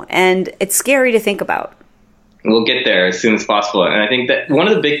know. And it's scary to think about. We'll get there as soon as possible. And I think that one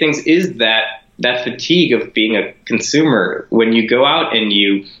of the big things is that fatigue of being a consumer when you go out and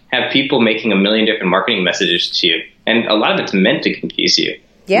you have people making a million different marketing messages to you. And a lot of it's meant to confuse you.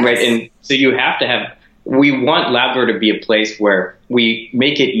 Yes. Right. And so you have to have, we want Labrador to be a place where we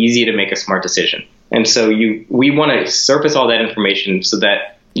make it easy to make a smart decision. And so we want to surface all that information so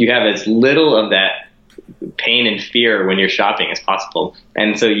that you have as little of that pain and fear when you're shopping as possible.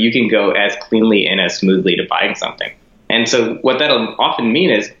 And so you can go as cleanly and as smoothly to buying something. And so what that'll often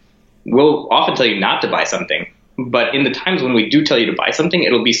mean is we'll often tell you not to buy something. But in the times when we do tell you to buy something,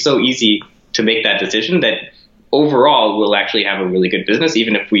 it'll be so easy to make that decision that overall we'll actually have a really good business,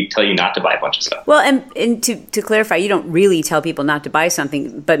 even if we tell you not to buy a bunch of stuff. Well, and to clarify, you don't really tell people not to buy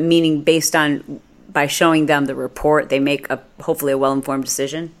something, but meaning based on by showing them the report, they make hopefully a well-informed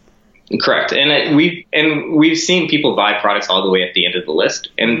decision. Correct. And we've seen people buy products all the way at the end of the list.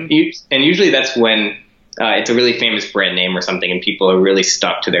 And and usually that's when it's a really famous brand name or something and people are really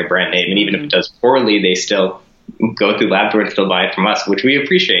stuck to their brand name. And even if it does poorly, they still go through Labrador and still buy it from us, which we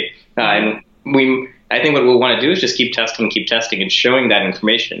appreciate. And I think what we'll want to do is just keep testing and showing that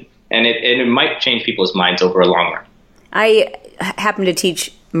information. And it might change people's minds over a long run. I happen to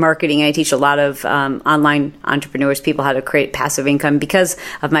teach marketing. I teach a lot of online entrepreneurs, people how to create passive income. Because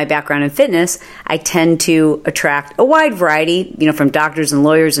of my background in fitness, I tend to attract a wide variety, from doctors and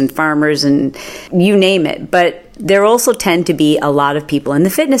lawyers and farmers and you name it. But there also tend to be a lot of people in the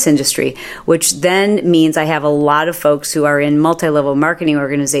fitness industry, which then means I have a lot of folks who are in multi-level marketing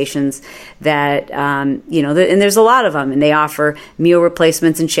organizations that, and there's a lot of them, and they offer meal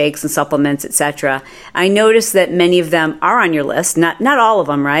replacements and shakes and supplements, etc. I noticed that many of them are on your list, not all of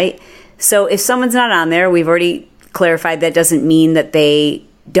them, right? So if someone's not on there, we've already clarified that doesn't mean that they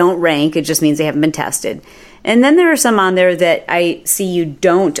don't rank. It just means they haven't been tested. And then there are some on there that I see you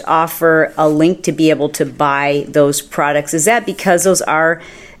don't offer a link to be able to buy those products. Is that because those are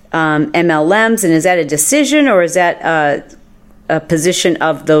MLMs, and is that a decision, or is that a position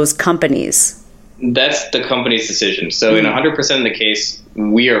of those companies? That's the company's decision. So in 100% of the case,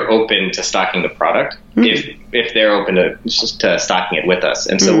 we are open to stocking the product if they're open to stocking it with us.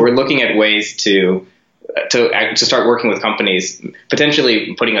 And so we're looking at ways to start working with companies,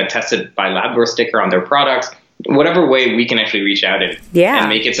 potentially putting a tested by Labdoor sticker on their products, whatever way we can actually reach out and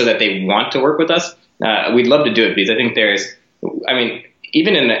make it so that they want to work with us. We'd love to do it, because I think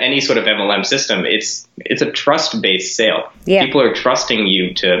even in any sort of MLM system, it's a trust-based sale. Yeah. People are trusting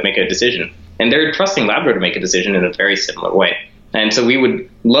you to make a decision, and they're trusting Labdoor to make a decision in a very similar way. And so we would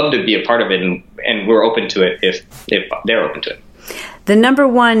love to be a part of it, and we're open to it if they're open to it. The number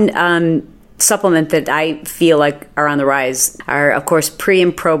one supplement that I feel like are on the rise are, of course, pre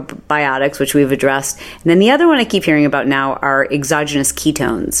and probiotics, which we've addressed. And then the other one I keep hearing about now are exogenous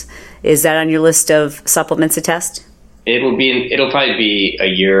ketones. Is that on your list of supplements to test? It'll probably be a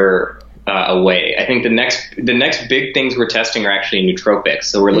year away. I think the next big things we're testing are actually nootropics.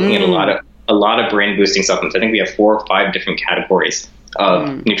 So we're looking at a lot of brain boosting supplements. I think we have 4 or 5 different categories of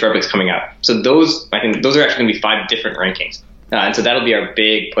nootropics coming out. So I think those are actually going to be 5 different rankings. And so that'll be our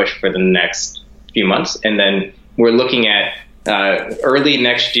big push for the next few months. And then we're looking at early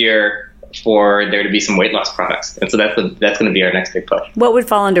next year for there to be some weight loss products. And so that's going to be our next big push. What would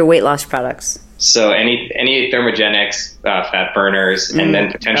fall under weight loss products? So any thermogenics, fat burners, and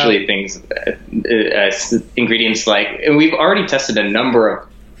then potentially things, ingredients like, and we've already tested a number of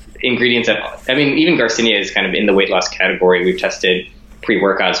ingredients even Garcinia is kind of in the weight loss category. We've tested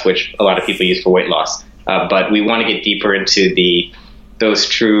pre-workouts, which a lot of people use for weight loss. But we want to get deeper into those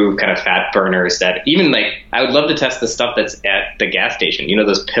true kind of fat burners that even I would love to test the stuff that's at the gas station.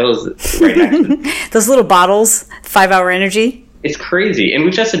 Those pills right next to them. Those little bottles, 5-Hour Energy. It's crazy. And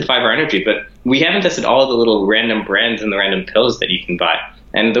we've tested 5-Hour Energy, but we haven't tested all of the little random brands and the random pills that you can buy.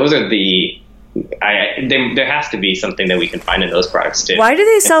 And those are there has to be something that we can find in those products too. Why do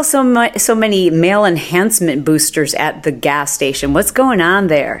they sell so many male enhancement boosters at the gas station? What's going on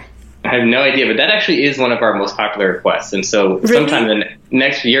there? I have no idea, but that actually is one of our most popular requests. And so sometime in the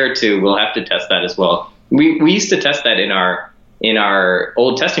next year or two, we'll have to test that as well. We used to test that in our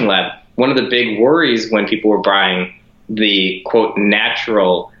old testing lab. One of the big worries when people were buying the, quote,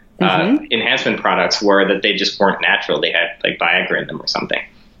 natural enhancement products were that they just weren't natural. They had Viagra in them or something.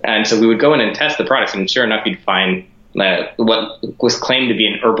 And so we would go in and test the products, and sure enough, you'd find what was claimed to be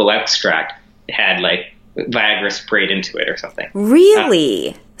an herbal extract had Viagra sprayed into it or something.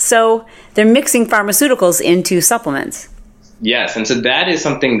 Really? So they're mixing pharmaceuticals into supplements. Yes, and so that is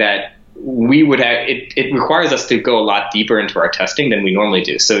something that we would have. It requires us to go a lot deeper into our testing than we normally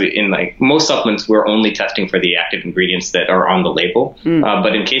do. So in most supplements, we're only testing for the active ingredients that are on the label.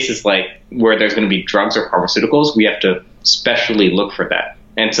 But in cases where there's going to be drugs or pharmaceuticals, we have to specially look for that.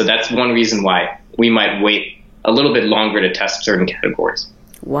 And so that's one reason why we might wait a little bit longer to test certain categories.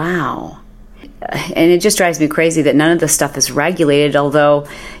 Wow. And it just drives me crazy that none of this stuff is regulated, although,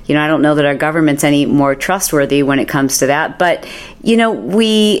 I don't know that our government's any more trustworthy when it comes to that. But,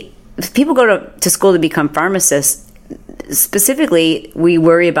 if people go to school to become pharmacists, specifically, we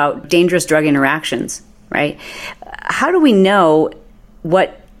worry about dangerous drug interactions, right? How do we know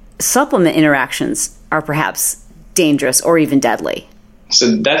what supplement interactions are perhaps dangerous or even deadly?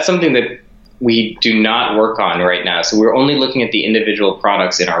 So that's something that we do not work on right now. So we're only looking at the individual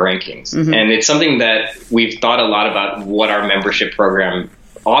products in our rankings. And it's something that we've thought a lot about what our membership program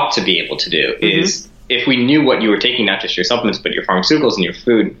ought to be able to do is if we knew what you were taking, not just your supplements, but your pharmaceuticals and your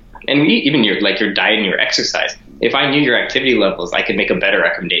food, and even your diet and your exercise. If I knew your activity levels, I could make a better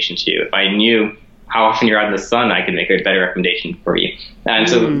recommendation to you. If I knew how often you're out in the sun, I could make a better recommendation for you. And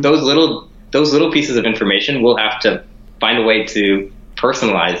so those little pieces of information, we'll have to find a way to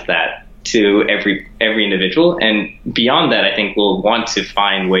personalize that to every individual. And beyond that, I think we'll want to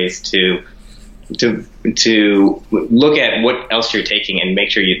find ways to look at what else you're taking and make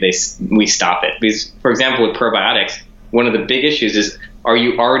sure we stop it. Because, for example, with probiotics, one of the big issues is are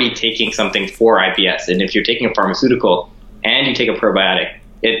you already taking something for IBS? And if you're taking a pharmaceutical and you take a probiotic,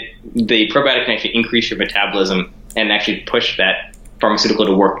 the probiotic can actually increase your metabolism and actually push that pharmaceutical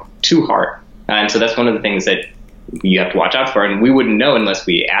to work too hard. And so that's one of the things that you have to watch out for, and we wouldn't know unless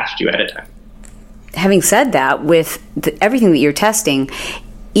we asked you ahead of time. Having said that, with everything that you're testing,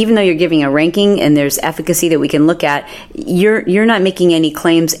 even though you're giving a ranking and there's efficacy that we can look at, you're not making any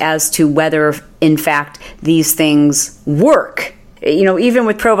claims as to whether, in fact, these things work. Even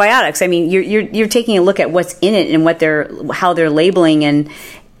with probiotics, I mean, you're taking a look at what's in it and how they're labeling and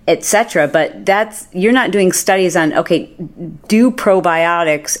etc. But you're not doing studies on, okay, do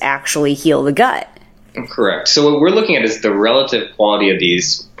probiotics actually heal the gut? Correct. So what we're looking at is the relative quality of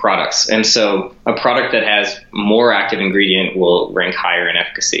these products. And so a product that has more active ingredient will rank higher in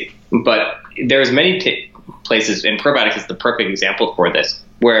efficacy. But there's many places, and probiotics is the perfect example for this,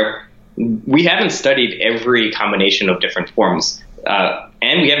 where we haven't studied every combination of different forms,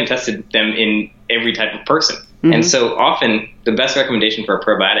 and we haven't tested them in every type of person. Mm-hmm. And so often the best recommendation for a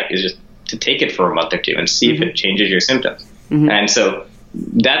probiotic is just to take it for a month or two and see if it changes your symptoms. Mm-hmm. And so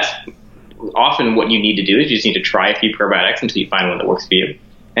that's often what you need to do is you just need to try a few probiotics until you find one that works for you.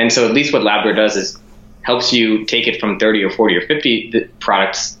 And so at least what Labdoor does is helps you take it from 30 or 40 or 50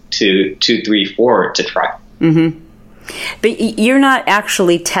 products to 2, 3, 4 to try. Mm-hmm. But you're not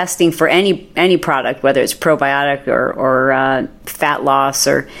actually testing for any product, whether it's probiotic or fat loss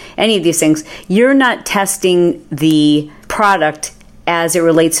or any of these things. You're not testing the product as it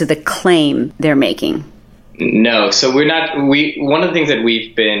relates to the claim they're making. No. So we're not. One of the things that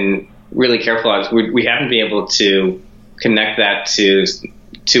we've been really careful of is we haven't been able to connect that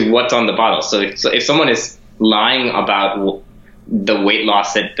to what's on the bottle. So if someone is lying about the weight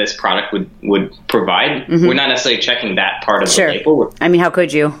loss that this product would provide, we're not necessarily checking that part of the label. I mean, how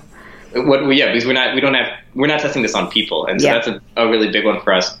could you? Because we're not testing this on people, and so that's a really big one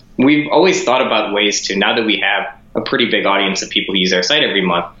for us. We've always thought about ways to, now that we have a pretty big audience of people who use our site every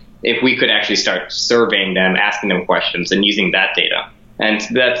month, if we could actually start surveying them, asking them questions, and using that data. And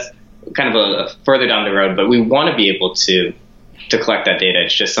that's kind of a further down the road, but we want to be able to collect that data.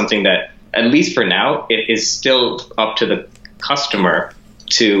 It's just something that, at least for now, it is still up to the customer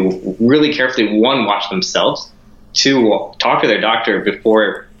to really carefully, one, watch themselves, two, talk to their doctor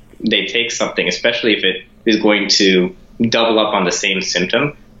before they take something, especially if it is going to double up on the same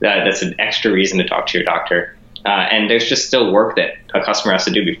symptom. That's an extra reason to talk to your doctor. And there's just still work that a customer has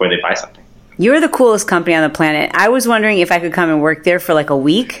to do before they buy something. You're the coolest company on the planet. I was wondering if I could come and work there for like a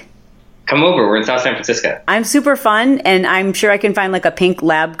week. Come over. We're in South San Francisco. I'm super fun, and I'm sure I can find like a pink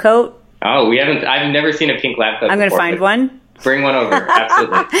lab coat. Oh, I've never seen a pink lab coat. I'm going to find one. Bring one over.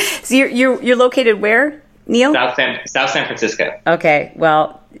 Absolutely. So you're located where, Neil? South San Francisco. Okay.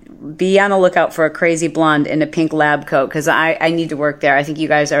 Well, be on the lookout for a crazy blonde in a pink lab coat, because I need to work there. I think you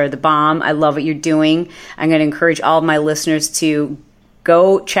guys are the bomb. I love what you're doing. I'm going to encourage all of my listeners to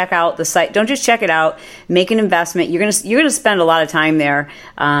go check out the site. Don't just check it out. Make an investment. You're gonna spend a lot of time there.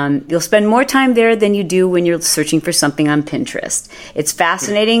 You'll spend more time there than you do when you're searching for something on Pinterest. It's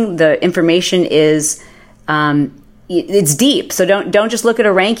fascinating. The information is it's deep. So don't just look at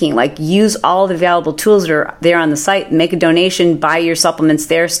a ranking. Like, use all the available tools that are there on the site. Make a donation. Buy your supplements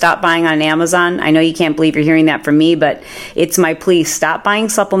there. Stop buying on Amazon. I know you can't believe you're hearing that from me, but it's my plea. Stop buying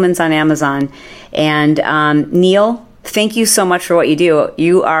supplements on Amazon. And Neil, thank you so much for what you do.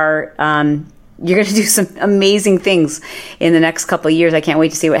 You are you're going to do some amazing things in the next couple of years. I can't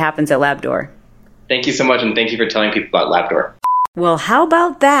wait to see what happens at Labdoor. Thank you so much, and thank you for telling people about Labdoor. Well, how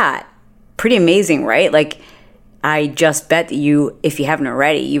about that? Pretty amazing, right? Like, I just bet that you, if you haven't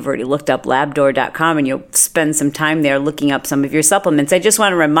already, you've already looked up labdoor.com, and you'll spend some time there looking up some of your supplements. I just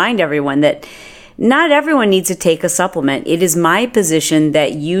want to remind everyone that not everyone needs to take a supplement. It is my position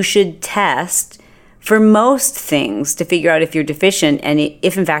that you should test for most things to figure out if you're deficient and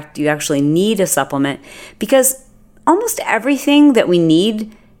if, in fact, you actually need a supplement, because almost everything that we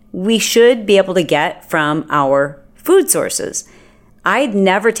need, we should be able to get from our food sources. I'd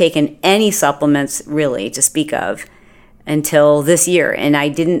never taken any supplements, really, to speak of, until this year. And I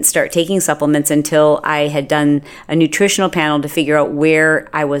didn't start taking supplements until I had done a nutritional panel to figure out where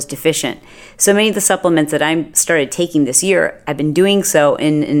I was deficient. So many of the supplements that I started taking this year, I've been doing so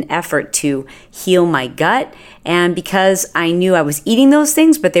in an effort to heal my gut. And because I knew I was eating those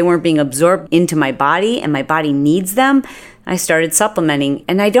things, but they weren't being absorbed into my body, and my body needs them, I started supplementing.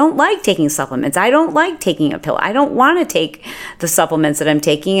 And I don't like taking supplements. I don't like taking a pill. I don't want to take the supplements that I'm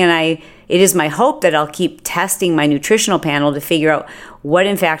taking. And it is my hope that I'll keep testing my nutritional panel to figure out what,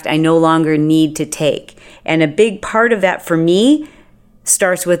 in fact, I no longer need to take. And a big part of that for me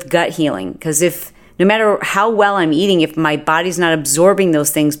starts with gut healing. Because no matter how well I'm eating, if my body's not absorbing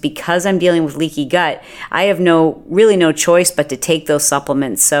those things because I'm dealing with leaky gut, I have really no choice but to take those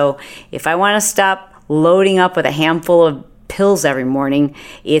supplements. So if I want to stop loading up with a handful of pills every morning,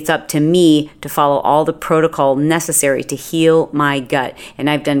 it's up to me to follow all the protocol necessary to heal my gut. And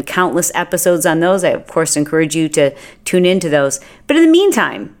I've done countless episodes on those. I, of course, encourage you to tune into those. But in the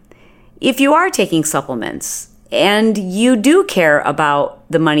meantime, if you are taking supplements and you do care about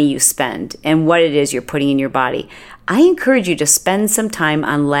the money you spend and what it is you're putting in your body, I encourage you to spend some time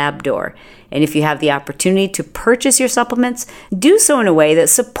on Labdoor. And if you have the opportunity to purchase your supplements, do so in a way that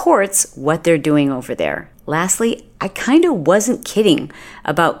supports what they're doing over there. Lastly, I kind of wasn't kidding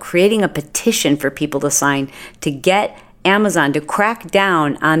about creating a petition for people to sign to get Amazon to crack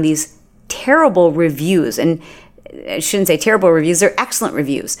down on these terrible reviews. And I shouldn't say terrible reviews, they're excellent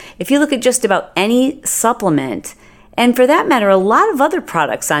reviews. If you look at just about any supplement, and for that matter, a lot of other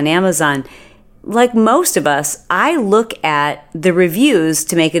products on Amazon, like most of us, I look at the reviews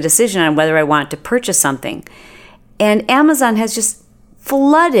to make a decision on whether I want to purchase something. And Amazon has just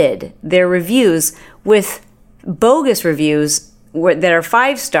flooded their reviews with bogus reviews that are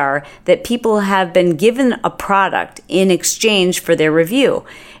 5-star that people have been given a product in exchange for their review.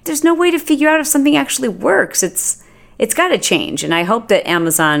 There's no way to figure out if something actually works. It's got to change, and I hope that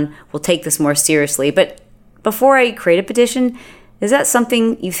Amazon will take this more seriously. But before I create a petition, is that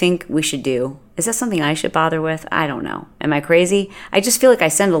something you think we should do? Is that something I should bother with? I don't know. Am I crazy? I just feel like I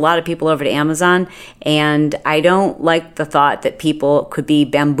send a lot of people over to Amazon, and I don't like the thought that people could be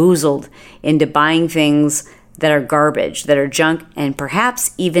bamboozled into buying things that are garbage, that are junk, and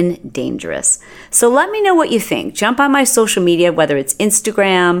perhaps even dangerous. So let me know what you think. Jump on my social media, whether it's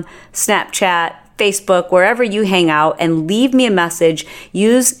Instagram, Snapchat, Facebook, wherever you hang out, and leave me a message.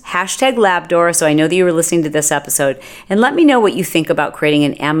 Use hashtag Labdoor so I know that you were listening to this episode, and let me know what you think about creating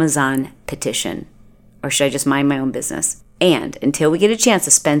an Amazon petition. Or should I just mind my own business? And until we get a chance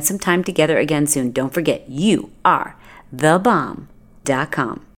to spend some time together again soon, don't forget, you are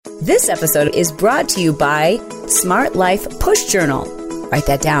thebomb.com. This episode is brought to you by Smart Life Push Journal. Write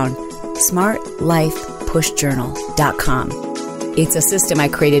that down, smartlifepushjournal.com. It's a system I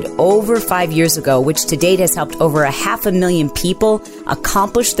created over 5 years ago, which to date has helped over 500,000 people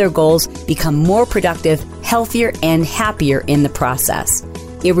accomplish their goals, become more productive, healthier, and happier in the process.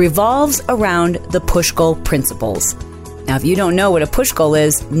 It revolves around the push goal principles. Now, if you don't know what a push goal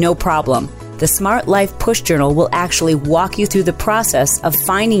is, no problem. The Smart Life Push Journal will actually walk you through the process of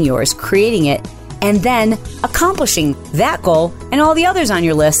finding yours, creating it, and then accomplishing that goal and all the others on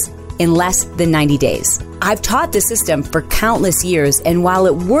your list in less than 90 days. I've taught this system for countless years, and while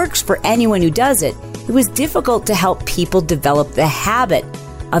it works for anyone who does it, it was difficult to help people develop the habit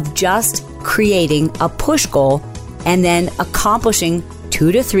of just creating a push goal and then accomplishing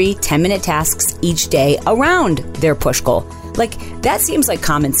 2 to 3 10-minute tasks each day around their push goal. Like, that seems like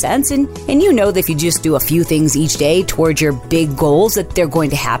common sense, and you know that if you just do a few things each day towards your big goals that they're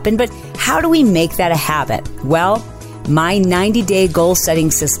going to happen, but how do we make that a habit? Well, my 90-day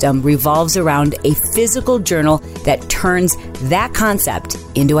goal-setting system revolves around a physical journal that turns that concept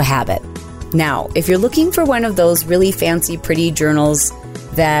into a habit. Now, if you're looking for one of those really fancy, pretty journals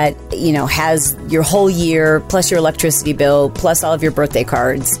that, has your whole year, plus your electricity bill, plus all of your birthday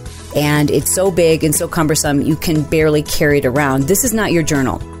cards, and it's so big and so cumbersome you can barely carry it around, this is not your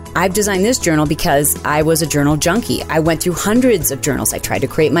journal. I've designed this journal because I was a journal junkie. I went through hundreds of journals. I tried to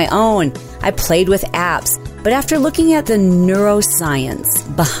create my own. I played with apps. But after looking at the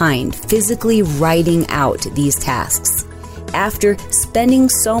neuroscience behind physically writing out these tasks, after spending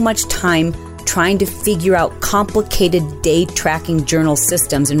so much time trying to figure out complicated day tracking journal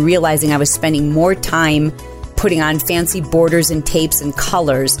systems and realizing I was spending more time putting on fancy borders and tapes and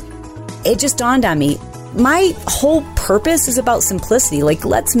colors, it just dawned on me, my whole purpose is about simplicity. Like,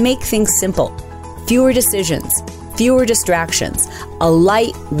 let's make things simple. Fewer decisions, fewer distractions, a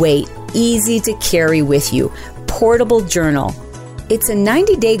lightweight, easy to carry with you, portable journal. It's a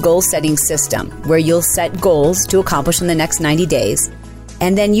 90-day goal-setting system where you'll set goals to accomplish in the next 90 days,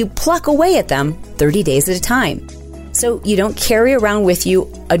 and then you pluck away at them 30 days at a time. So you don't carry around with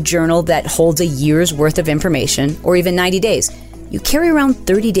you a journal that holds a year's worth of information or even 90 days. You carry around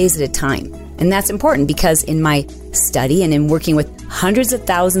 30 days at a time. And that's important because in my study and in working with hundreds of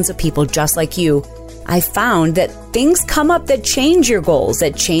thousands of people just like you, I found that things come up that change your goals,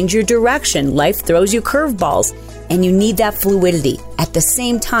 that change your direction. Life throws you curveballs, and you need that fluidity. At the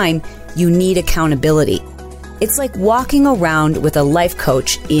same time, you need accountability. It's like walking around with a life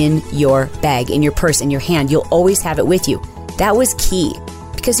coach in your bag, in your purse, in your hand. You'll always have it with you. That was key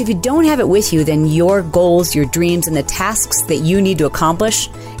Because if you don't have it with you, then your goals, your dreams, and the tasks that you need to accomplish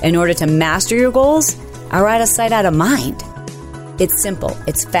in order to master your goals are out of sight, out of mind. It's simple.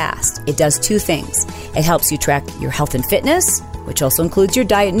 It's fast. It does two things. It helps you track your health and fitness, which also includes your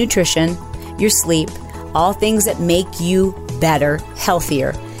diet and nutrition, your sleep, all things that make you better,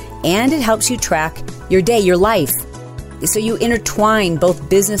 healthier. And it helps you track your day, your life. So you intertwine both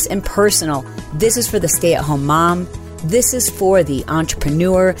business and personal. This is for the stay-at-home mom. This is for the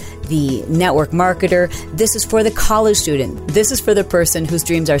entrepreneur, the network marketer. This is for the college student. This is for the person whose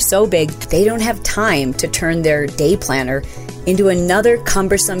dreams are so big, they don't have time to turn their day planner into another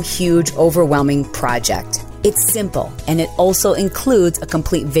cumbersome, huge, overwhelming project. It's simple, and it also includes a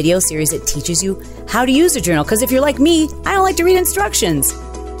complete video series that teaches you how to use a journal. Because if you're like me, I don't like to read instructions.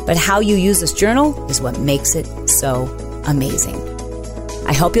 But how you use this journal is what makes it so amazing.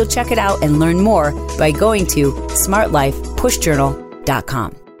 I hope you'll check it out and learn more by going to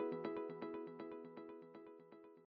smartlifepushjournal.com.